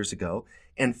visited years ago,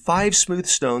 and 5 smooth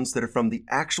stones that are from the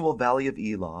actual Valley of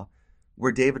Elah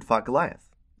where David fought Goliath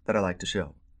that I like to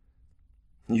show.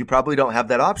 You probably don't have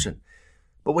that option.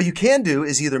 But what you can do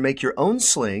is either make your own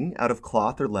sling out of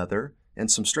cloth or leather and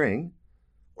some string,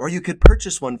 or you could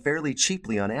purchase one fairly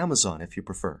cheaply on Amazon if you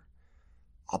prefer.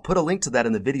 I'll put a link to that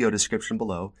in the video description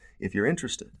below if you're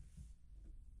interested.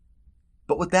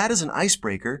 But with that as an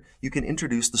icebreaker, you can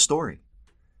introduce the story.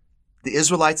 The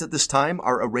Israelites at this time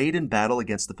are arrayed in battle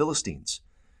against the Philistines.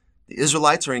 The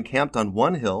Israelites are encamped on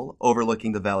one hill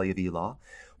overlooking the Valley of Elah,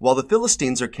 while the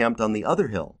Philistines are camped on the other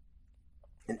hill.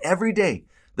 And every day,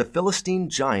 the Philistine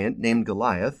giant named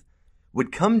Goliath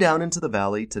would come down into the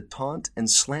valley to taunt and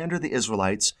slander the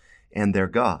Israelites and their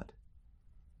God.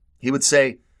 He would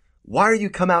say, "Why are you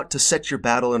come out to set your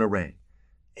battle in array?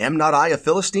 Am not I a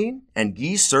Philistine, and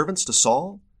ye servants to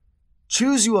Saul?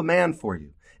 Choose you a man for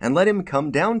you, and let him come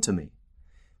down to me.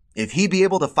 If he be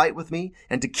able to fight with me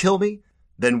and to kill me,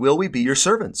 then will we be your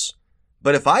servants.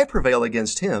 But if I prevail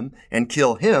against him and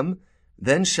kill him,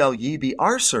 then shall ye be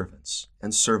our servants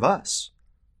and serve us."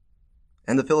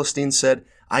 And the Philistines said,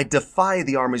 "I defy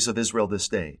the armies of Israel this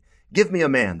day. Give me a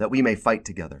man that we may fight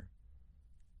together."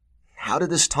 How did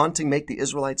this taunting make the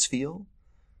Israelites feel?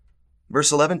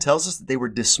 Verse 11 tells us that they were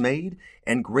dismayed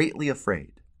and greatly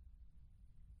afraid.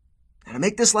 And to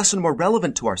make this lesson more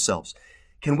relevant to ourselves,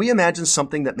 can we imagine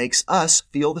something that makes us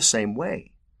feel the same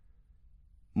way?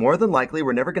 More than likely,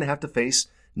 we're never going to have to face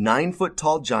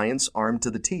 9-foot-tall giants armed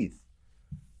to the teeth.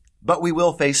 But we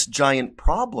will face giant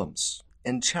problems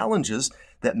and challenges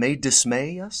that may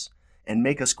dismay us and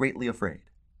make us greatly afraid.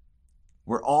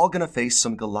 We're all going to face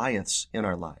some Goliaths in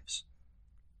our lives.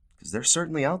 because they're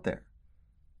certainly out there.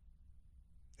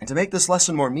 And to make this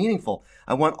lesson more meaningful,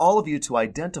 I want all of you to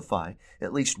identify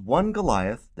at least one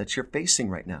Goliath that you're facing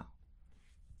right now.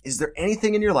 Is there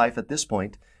anything in your life at this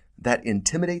point that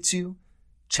intimidates you,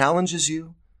 challenges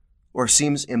you, or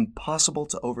seems impossible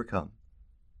to overcome?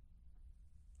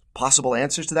 Possible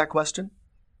answers to that question?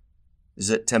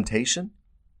 Is it temptation,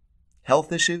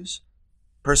 health issues,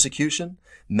 persecution,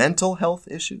 mental health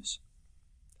issues,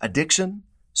 addiction,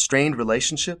 strained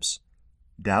relationships,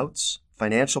 doubts,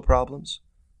 financial problems,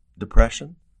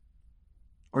 depression,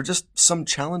 or just some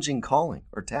challenging calling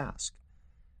or task?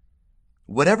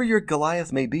 Whatever your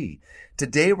Goliath may be,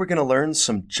 today we're going to learn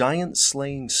some giant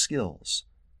slaying skills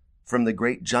from the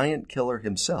great giant killer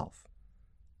himself,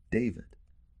 David.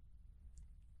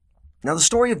 Now, the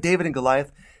story of David and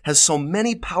Goliath has so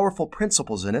many powerful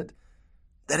principles in it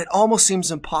that it almost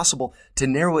seems impossible to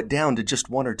narrow it down to just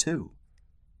one or two.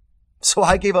 So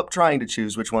I gave up trying to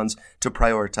choose which ones to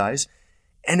prioritize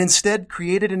and instead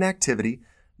created an activity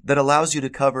that allows you to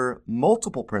cover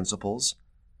multiple principles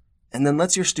and then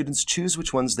lets your students choose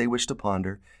which ones they wish to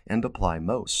ponder and apply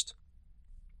most.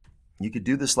 You could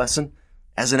do this lesson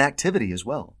as an activity as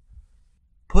well.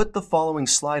 Put the following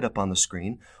slide up on the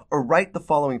screen or write the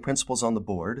following principles on the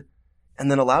board, and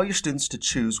then allow your students to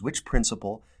choose which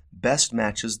principle best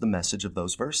matches the message of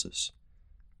those verses.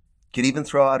 You could even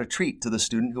throw out a treat to the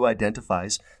student who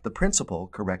identifies the principle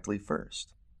correctly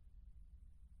first.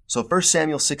 So 1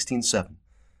 Samuel 16:7,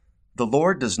 the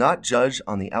Lord does not judge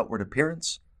on the outward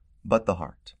appearance, but the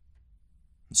heart.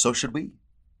 And so should we.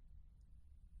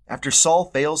 After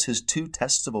Saul fails his 2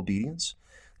 tests of obedience,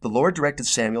 the Lord directed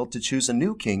Samuel to choose a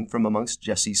new king from amongst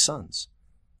Jesse's sons.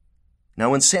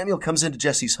 Now, when Samuel comes into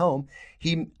Jesse's home,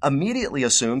 he immediately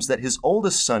assumes that his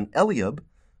oldest son, Eliab,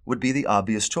 would be the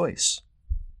obvious choice.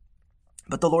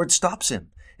 But the Lord stops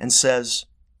him and says,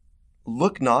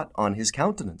 "Look not on his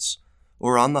countenance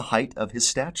or on the height of his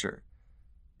stature,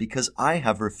 because I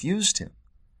have refused him.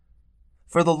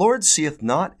 For the Lord seeth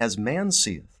not as man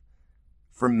seeth,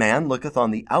 for man looketh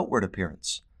on the outward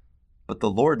appearance, but the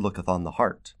Lord looketh on the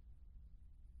heart."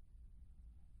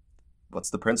 What's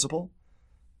the principle?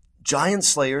 Giant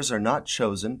slayers are not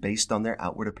chosen based on their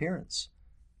outward appearance,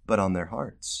 but on their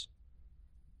hearts.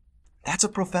 That's a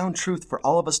profound truth for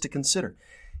all of us to consider.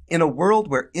 In a world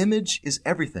where image is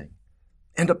everything,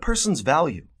 and a person's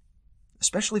value,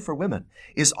 especially for women,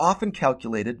 is often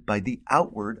calculated by the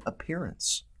outward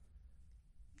appearance,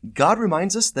 God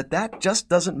reminds us that that just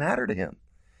doesn't matter to him.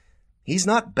 He's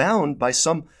not bound by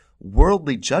some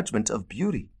worldly judgment of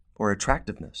beauty or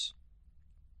attractiveness.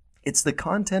 It's the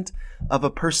content of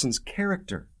a person's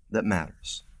character that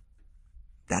matters.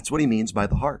 That's what he means by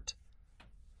the heart.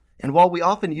 And while we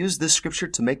often use this scripture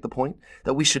to make the point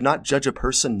that we should not judge a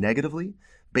person negatively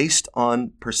based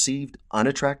on perceived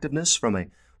unattractiveness from a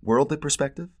worldly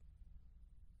perspective,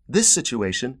 this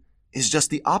situation is just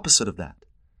the opposite of that.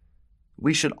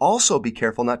 We should also be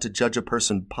careful not to judge a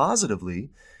person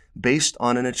positively based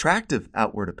on an attractive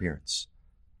outward appearance.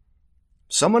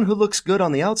 Someone who looks good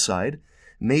on the outside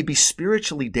may be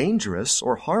spiritually dangerous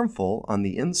or harmful on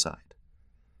the inside.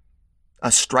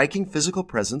 A striking physical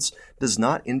presence does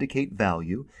not indicate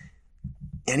value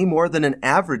any more than an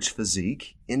average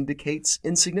physique indicates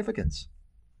insignificance.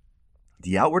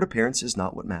 The outward appearance is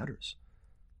not what matters.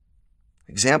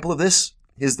 Example of this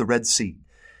is the Red Sea.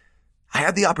 I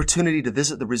had the opportunity to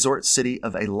visit the resort city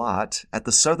of Eilat at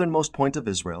the southernmost point of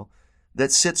Israel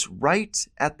that sits right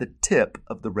at the tip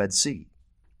of the Red Sea.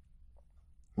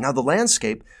 Now, the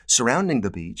landscape surrounding the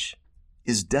beach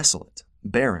is desolate,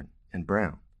 barren, and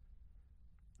brown.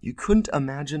 You couldn't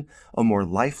imagine a more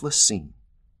lifeless scene.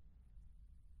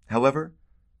 However,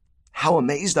 how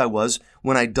amazed I was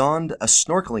when I donned a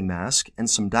snorkeling mask and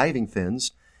some diving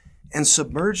fins and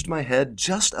submerged my head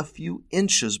just a few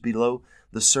inches below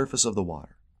the surface of the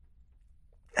water.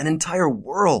 An entire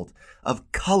world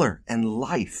of color and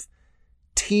life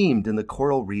teemed in the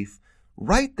coral reef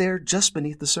right there just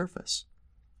beneath the surface.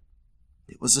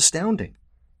 It was astounding.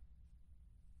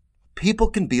 People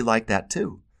can be like that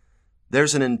too.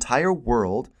 There's an entire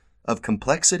world of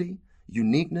complexity,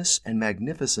 uniqueness, and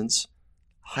magnificence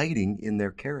hiding in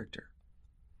their character.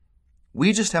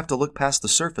 We just have to look past the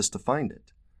surface to find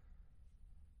it.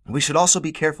 We should also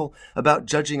be careful about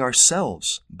judging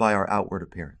ourselves by our outward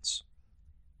appearance.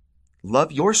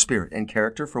 Love your spirit and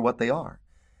character for what they are,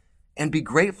 and be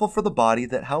grateful for the body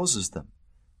that houses them,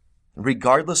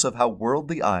 regardless of how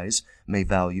worldly eyes may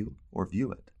value or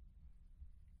view it.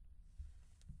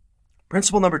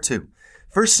 Principle number 2,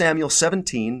 1 Samuel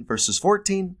 17, verses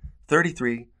 14,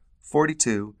 33,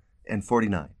 42, and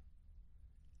 49.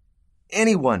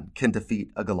 Anyone can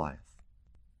defeat a Goliath.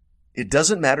 It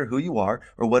doesn't matter who you are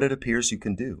or what it appears you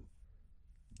can do.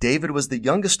 David was the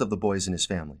youngest of the boys in his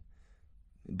family,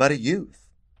 but a youth.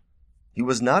 He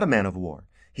was not a man of war.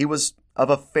 He was of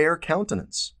a fair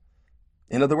countenance.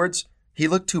 In other words, he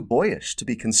looked too boyish to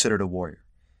be considered a warrior.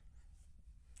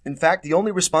 In fact, the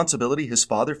only responsibility his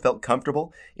father felt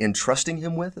comfortable in trusting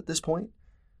him with at this point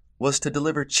was to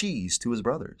deliver cheese to his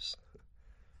brothers.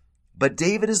 But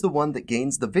David is the one that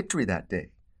gains the victory that day.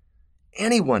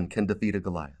 Anyone can defeat a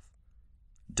Goliath.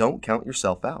 Don't count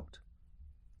yourself out.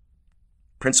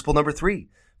 Principle number 3,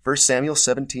 1 Samuel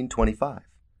 17:25.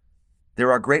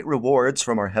 There are great rewards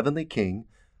from our heavenly King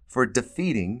for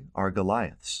defeating our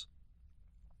Goliaths.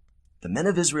 The men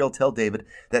of Israel tell David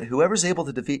that whoever's able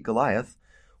to defeat Goliath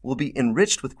will be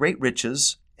enriched with great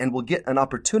riches and will get an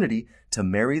opportunity to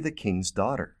marry the king's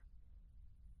daughter.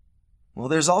 Well,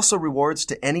 there's also rewards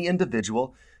to any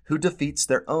individual who defeats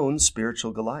their own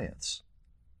spiritual Goliaths.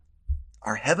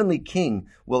 Our heavenly King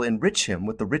will enrich him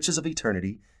with the riches of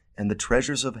eternity and the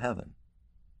treasures of heaven.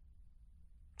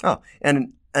 Oh,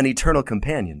 and an eternal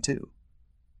companion too.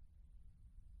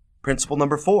 Principle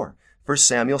number 4, 1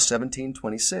 Samuel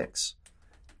 17:26.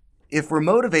 If we're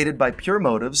motivated by pure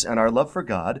motives and our love for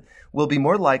God, we'll be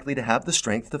more likely to have the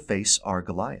strength to face our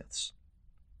Goliaths.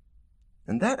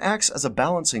 And that acts as a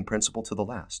balancing principle to the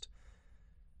last.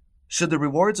 Should the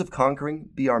rewards of conquering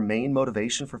be our main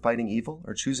motivation for fighting evil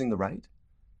or choosing the right?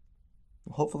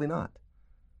 Well, hopefully not.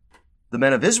 The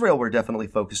men of Israel were definitely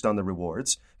focused on the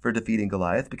rewards for defeating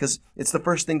Goliath because it's the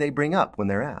first thing they bring up when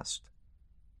they're asked.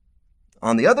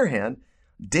 On the other hand,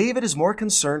 David is more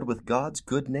concerned with God's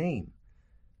good name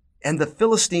and the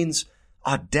Philistines'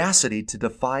 audacity to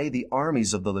defy the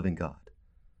armies of the living God.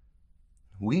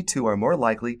 We too are more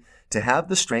likely to have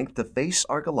the strength to face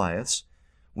our Goliaths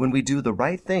when we do the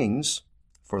right things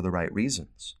for the right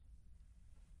reasons.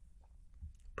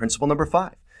 Principle number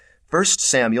 5, 1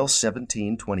 Samuel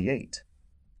 17:28.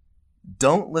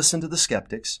 Don't listen to the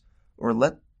skeptics or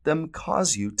let them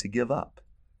cause you to give up.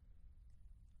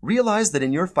 Realize that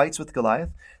in your fights with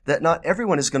Goliath, that not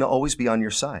everyone is going to always be on your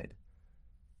side.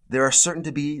 There are certain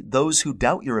to be those who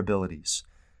doubt your abilities,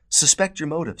 suspect your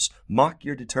motives, mock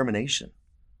your determination.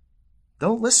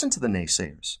 Don't listen to the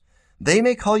naysayers. They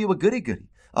may call you a goody-goody,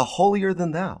 a holier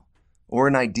than thou, or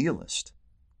an idealist.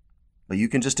 But you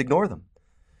can just ignore them.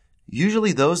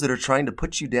 Usually those that are trying to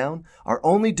put you down are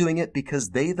only doing it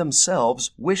because they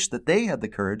themselves wish that they had the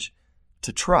courage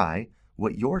to try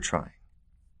what you're trying.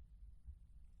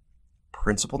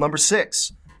 Principle number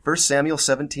 6, 1 Samuel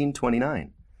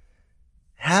 17:29.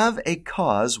 Have a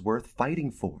cause worth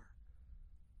fighting for.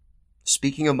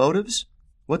 Speaking of motives,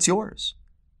 what's yours?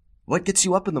 What gets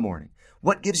you up in the morning?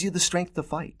 What gives you the strength to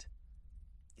fight?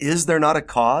 Is there not a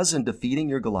cause in defeating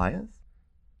your Goliath?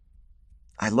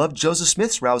 I love Joseph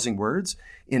Smith's rousing words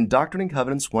in Doctrine and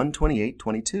Covenants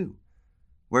 1:28-22,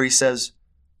 where he says,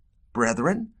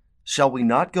 "Brethren, shall we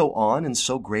not go on in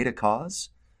so great a cause?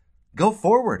 Go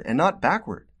forward and not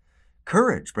backward.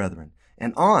 Courage, brethren,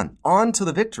 and on to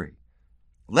the victory.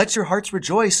 Let your hearts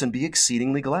rejoice and be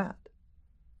exceedingly glad."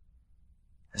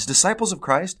 As disciples of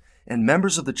Christ and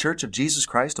members of the Church of Jesus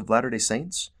Christ of Latter-day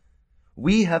Saints,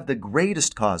 we have the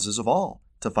greatest causes of all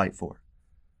to fight for.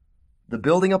 The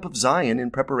building up of Zion in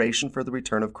preparation for the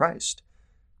return of Christ,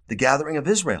 the gathering of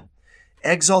Israel,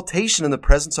 exaltation in the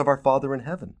presence of our Father in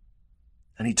heaven,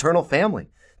 an eternal family,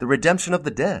 the redemption of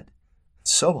the dead, and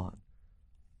so on.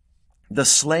 The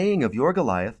slaying of your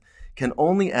Goliath can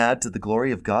only add to the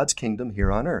glory of God's kingdom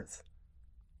here on earth.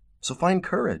 So find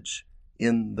courage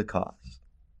in the cause.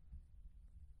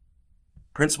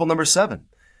 Principle number 7,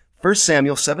 1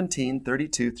 Samuel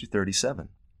 17:32-37.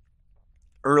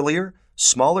 Earlier,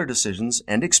 smaller decisions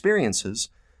and experiences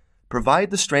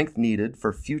provide the strength needed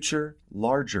for future,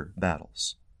 larger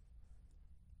battles.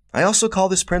 I also call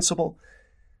this principle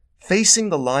facing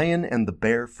the lion and the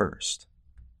bear first.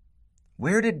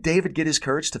 Where did David get his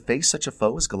courage to face such a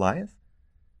foe as Goliath?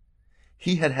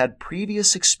 He had had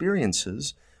previous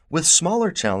experiences with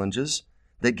smaller challenges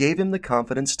that gave him the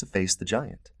confidence to face the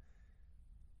giant.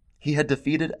 He had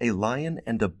defeated a lion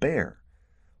and a bear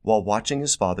while watching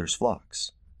his father's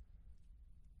flocks.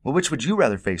 Well, which would you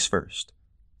rather face first,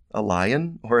 a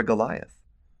lion or a Goliath?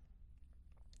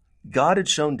 God had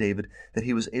shown David that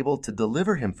he was able to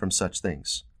deliver him from such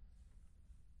things.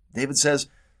 David says,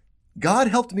 "God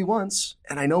helped me once,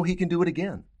 and I know he can do it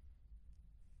again."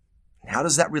 How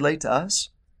does that relate to us?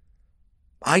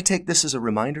 I take this as a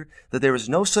reminder that there is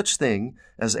no such thing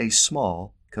as a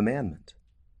small commandment.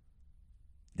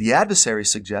 The adversary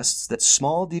suggests that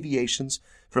small deviations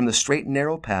from the straight and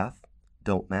narrow path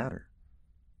don't matter.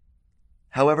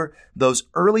 However, those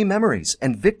early memories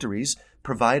and victories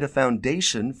provide a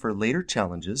foundation for later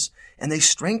challenges, and they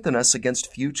strengthen us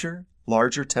against future,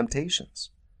 larger temptations.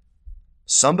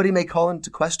 Somebody may call into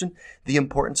question the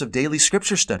importance of daily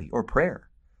scripture study or prayer,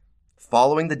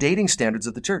 following the dating standards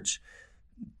of the church,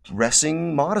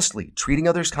 dressing modestly, treating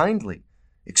others kindly,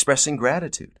 expressing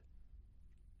gratitude.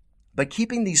 But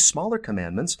keeping these smaller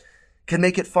commandments can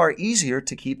make it far easier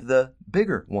to keep the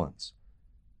bigger ones.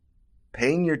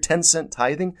 Paying your 10-cent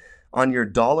tithing on your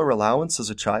dollar allowance as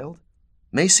a child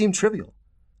may seem trivial,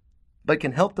 but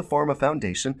can help to form a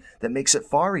foundation that makes it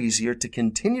far easier to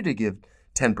continue to give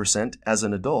 10% as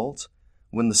an adult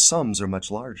when the sums are much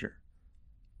larger.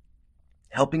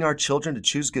 Helping our children to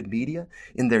choose good media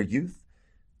in their youth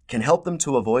can help them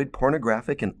to avoid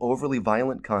pornographic and overly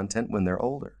violent content when they're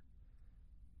older.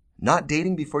 Not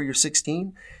dating before you're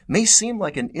 16 may seem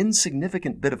like an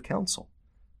insignificant bit of counsel,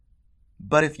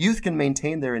 but if youth can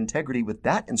maintain their integrity with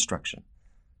that instruction,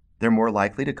 they're more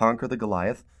likely to conquer the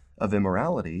Goliath of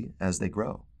immorality as they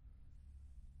grow.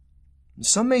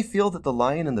 Some may feel that the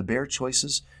lion and the bear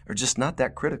choices are just not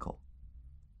that critical.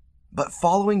 But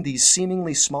following these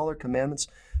seemingly smaller commandments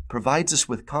provides us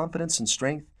with confidence and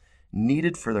strength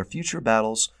needed for their future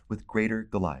battles with greater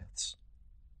Goliaths.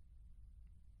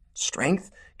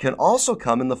 Strength can also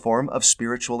come in the form of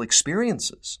spiritual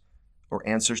experiences or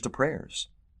answers to prayers.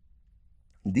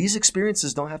 These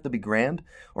experiences don't have to be grand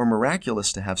or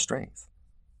miraculous to have strength.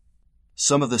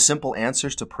 Some of the simple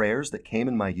answers to prayers that came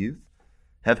in my youth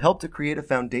have helped to create a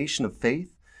foundation of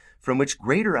faith from which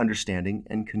greater understanding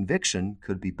and conviction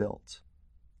could be built.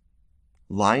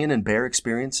 Lion and bear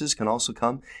experiences can also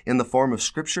come in the form of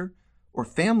scripture or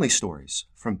family stories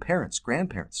from parents,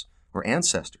 grandparents, or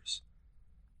ancestors.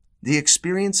 The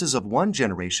experiences of one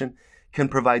generation can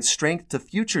provide strength to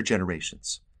future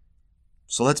generations.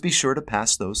 So let's be sure to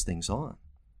pass those things on.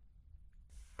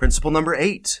 Principle number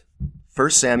 8, 1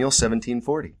 Samuel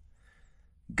 17:40.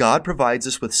 God provides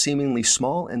us with seemingly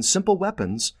small and simple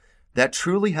weapons that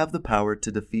truly have the power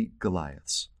to defeat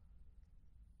Goliaths.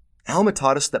 Alma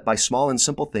taught us that by small and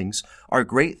simple things are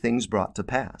great things brought to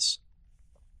pass.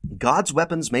 God's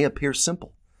weapons may appear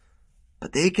simple,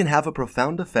 but they can have a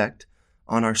profound effect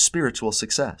on our spiritual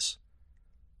success.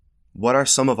 What are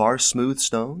some of our smooth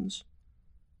stones?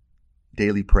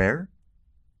 Daily prayer,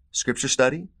 scripture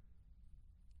study,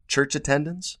 church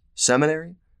attendance,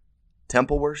 seminary,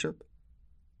 temple worship,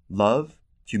 love,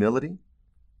 humility,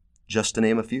 just to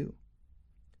name a few.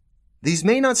 These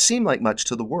may not seem like much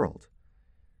to the world,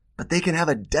 but they can have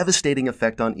a devastating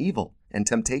effect on evil and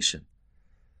temptation.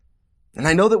 And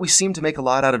I know that we seem to make a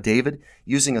lot out of David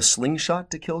using a slingshot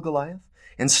to kill Goliath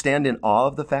and stand in awe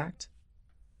of the fact.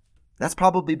 That's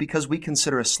probably because we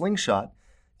consider a slingshot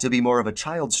to be more of a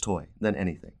child's toy than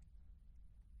anything.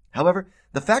 However,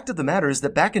 the fact of the matter is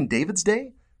that back in David's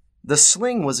day, the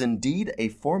sling was indeed a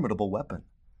formidable weapon.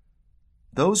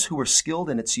 Those who were skilled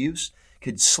in its use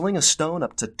could sling a stone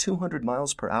up to 200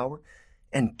 miles per hour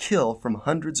and kill from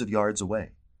hundreds of yards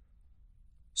away.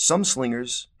 Some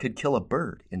slingers could kill a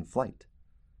bird in flight.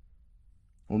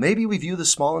 Well, maybe we view the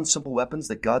small and simple weapons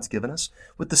that God's given us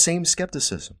with the same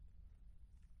skepticism.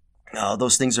 Oh,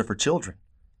 those things are for children.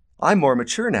 I'm more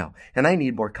mature now, and I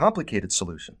need more complicated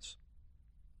solutions.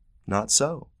 Not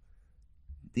so.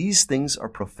 These things are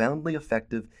profoundly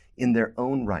effective in their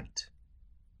own right.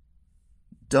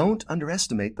 Don't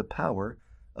underestimate the power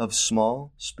of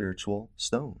small spiritual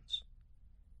stones.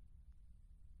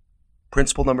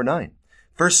 Principle number 9,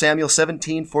 1 Samuel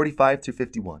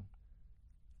 17:45-51.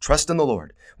 Trust in the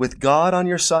Lord. With God on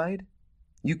your side,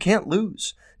 you can't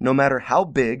lose, no matter how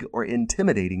big or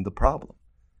intimidating the problem.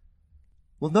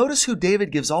 Well, notice who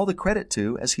David gives all the credit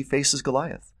to as he faces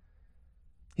Goliath.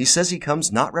 He says he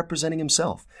comes not representing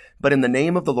himself, but in the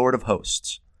name of the Lord of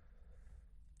hosts.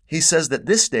 He says that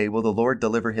this day will the Lord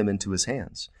deliver him into his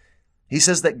hands. He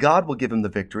says that God will give him the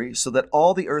victory so that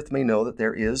all the earth may know that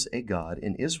there is a God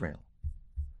in Israel.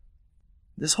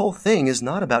 This whole thing is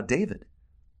not about David.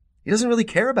 He doesn't really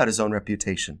care about his own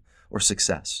reputation or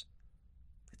success.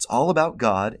 It's all about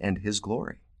God and his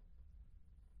glory.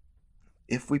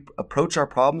 If we approach our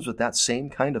problems with that same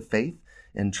kind of faith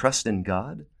and trust in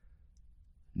God,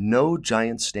 no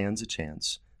giant stands a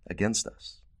chance against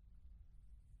us.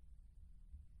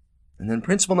 And then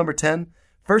principle number 10,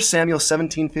 1 Samuel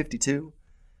 17:52.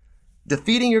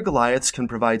 Defeating your Goliaths can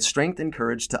provide strength and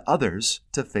courage to others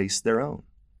to face their own.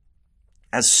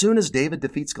 As soon as David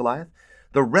defeats Goliath,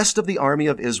 the rest of the army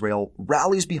of Israel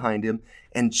rallies behind him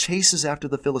and chases after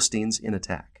the Philistines in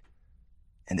attack.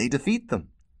 And they defeat them.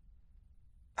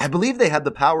 I believe they had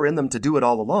the power in them to do it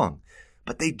all along,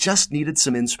 but they just needed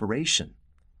some inspiration.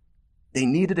 They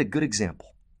needed a good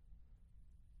example.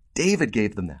 David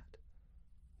gave them that.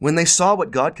 When they saw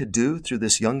what God could do through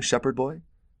this young shepherd boy,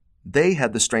 they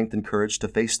had the strength and courage to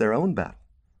face their own battle.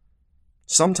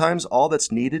 Sometimes all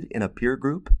that's needed in a peer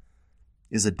group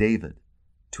is a David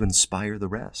to inspire the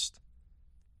rest.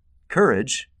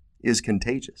 Courage is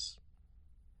contagious.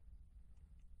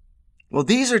 Well,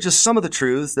 these are just some of the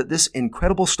truths that this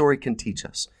incredible story can teach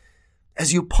us.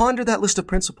 As you ponder that list of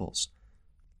principles,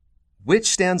 which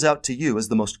stands out to you as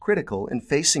the most critical in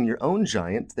facing your own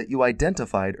giant that you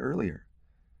identified earlier?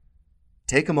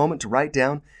 Take a moment to write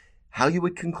down how you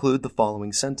would conclude the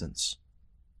following sentence.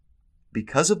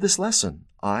 Because of this lesson,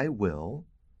 I will...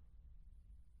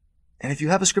 And if you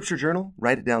have a scripture journal,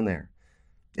 write it down there.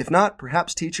 If not,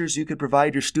 perhaps teachers, you could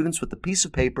provide your students with a piece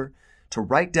of paper to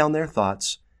write down their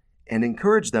thoughts and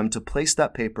encourage them to place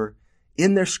that paper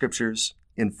in their scriptures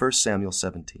in 1 Samuel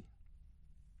 17.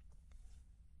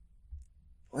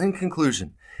 Well, in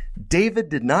conclusion, David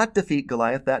did not defeat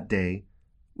Goliath that day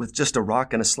with just a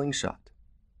rock and a slingshot.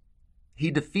 He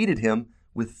defeated him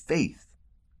with faith,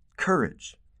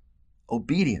 courage,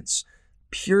 obedience,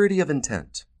 purity of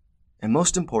intent, and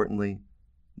most importantly,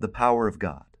 the power of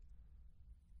God.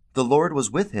 The Lord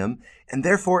was with him, and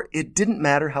therefore it didn't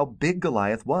matter how big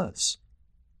Goliath was.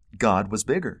 God was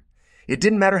bigger. It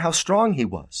didn't matter how strong he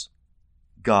was.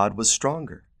 God was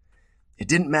stronger. It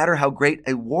didn't matter how great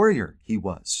a warrior he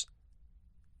was.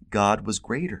 God was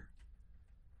greater.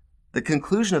 The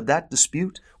conclusion of that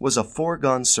dispute was a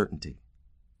foregone certainty.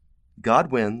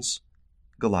 God wins,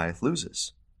 Goliath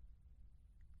loses.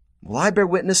 Will I bear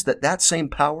witness that that same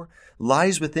power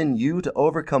lies within you to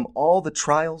overcome all the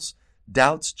trials,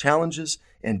 doubts, challenges,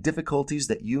 and difficulties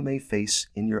that you may face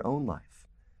in your own life?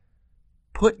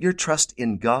 Put your trust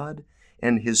in God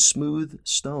and His smooth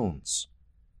stones,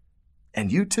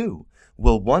 and you too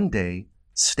will one day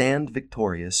stand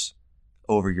victorious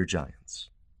over your giants.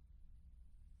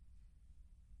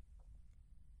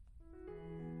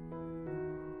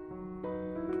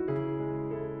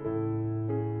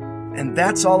 And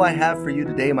that's all I have for you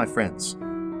today, my friends.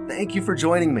 Thank you for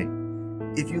joining me.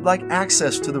 If you'd like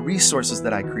access to the resources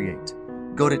that I create,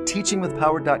 go to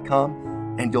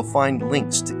teachingwithpower.com and you'll find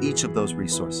links to each of those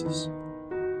resources.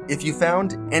 If you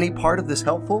found any part of this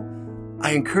helpful,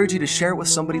 I encourage you to share it with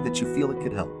somebody that you feel it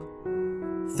could help.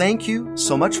 Thank you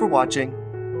so much for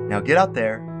watching. Now get out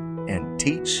there and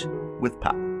teach with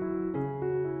power.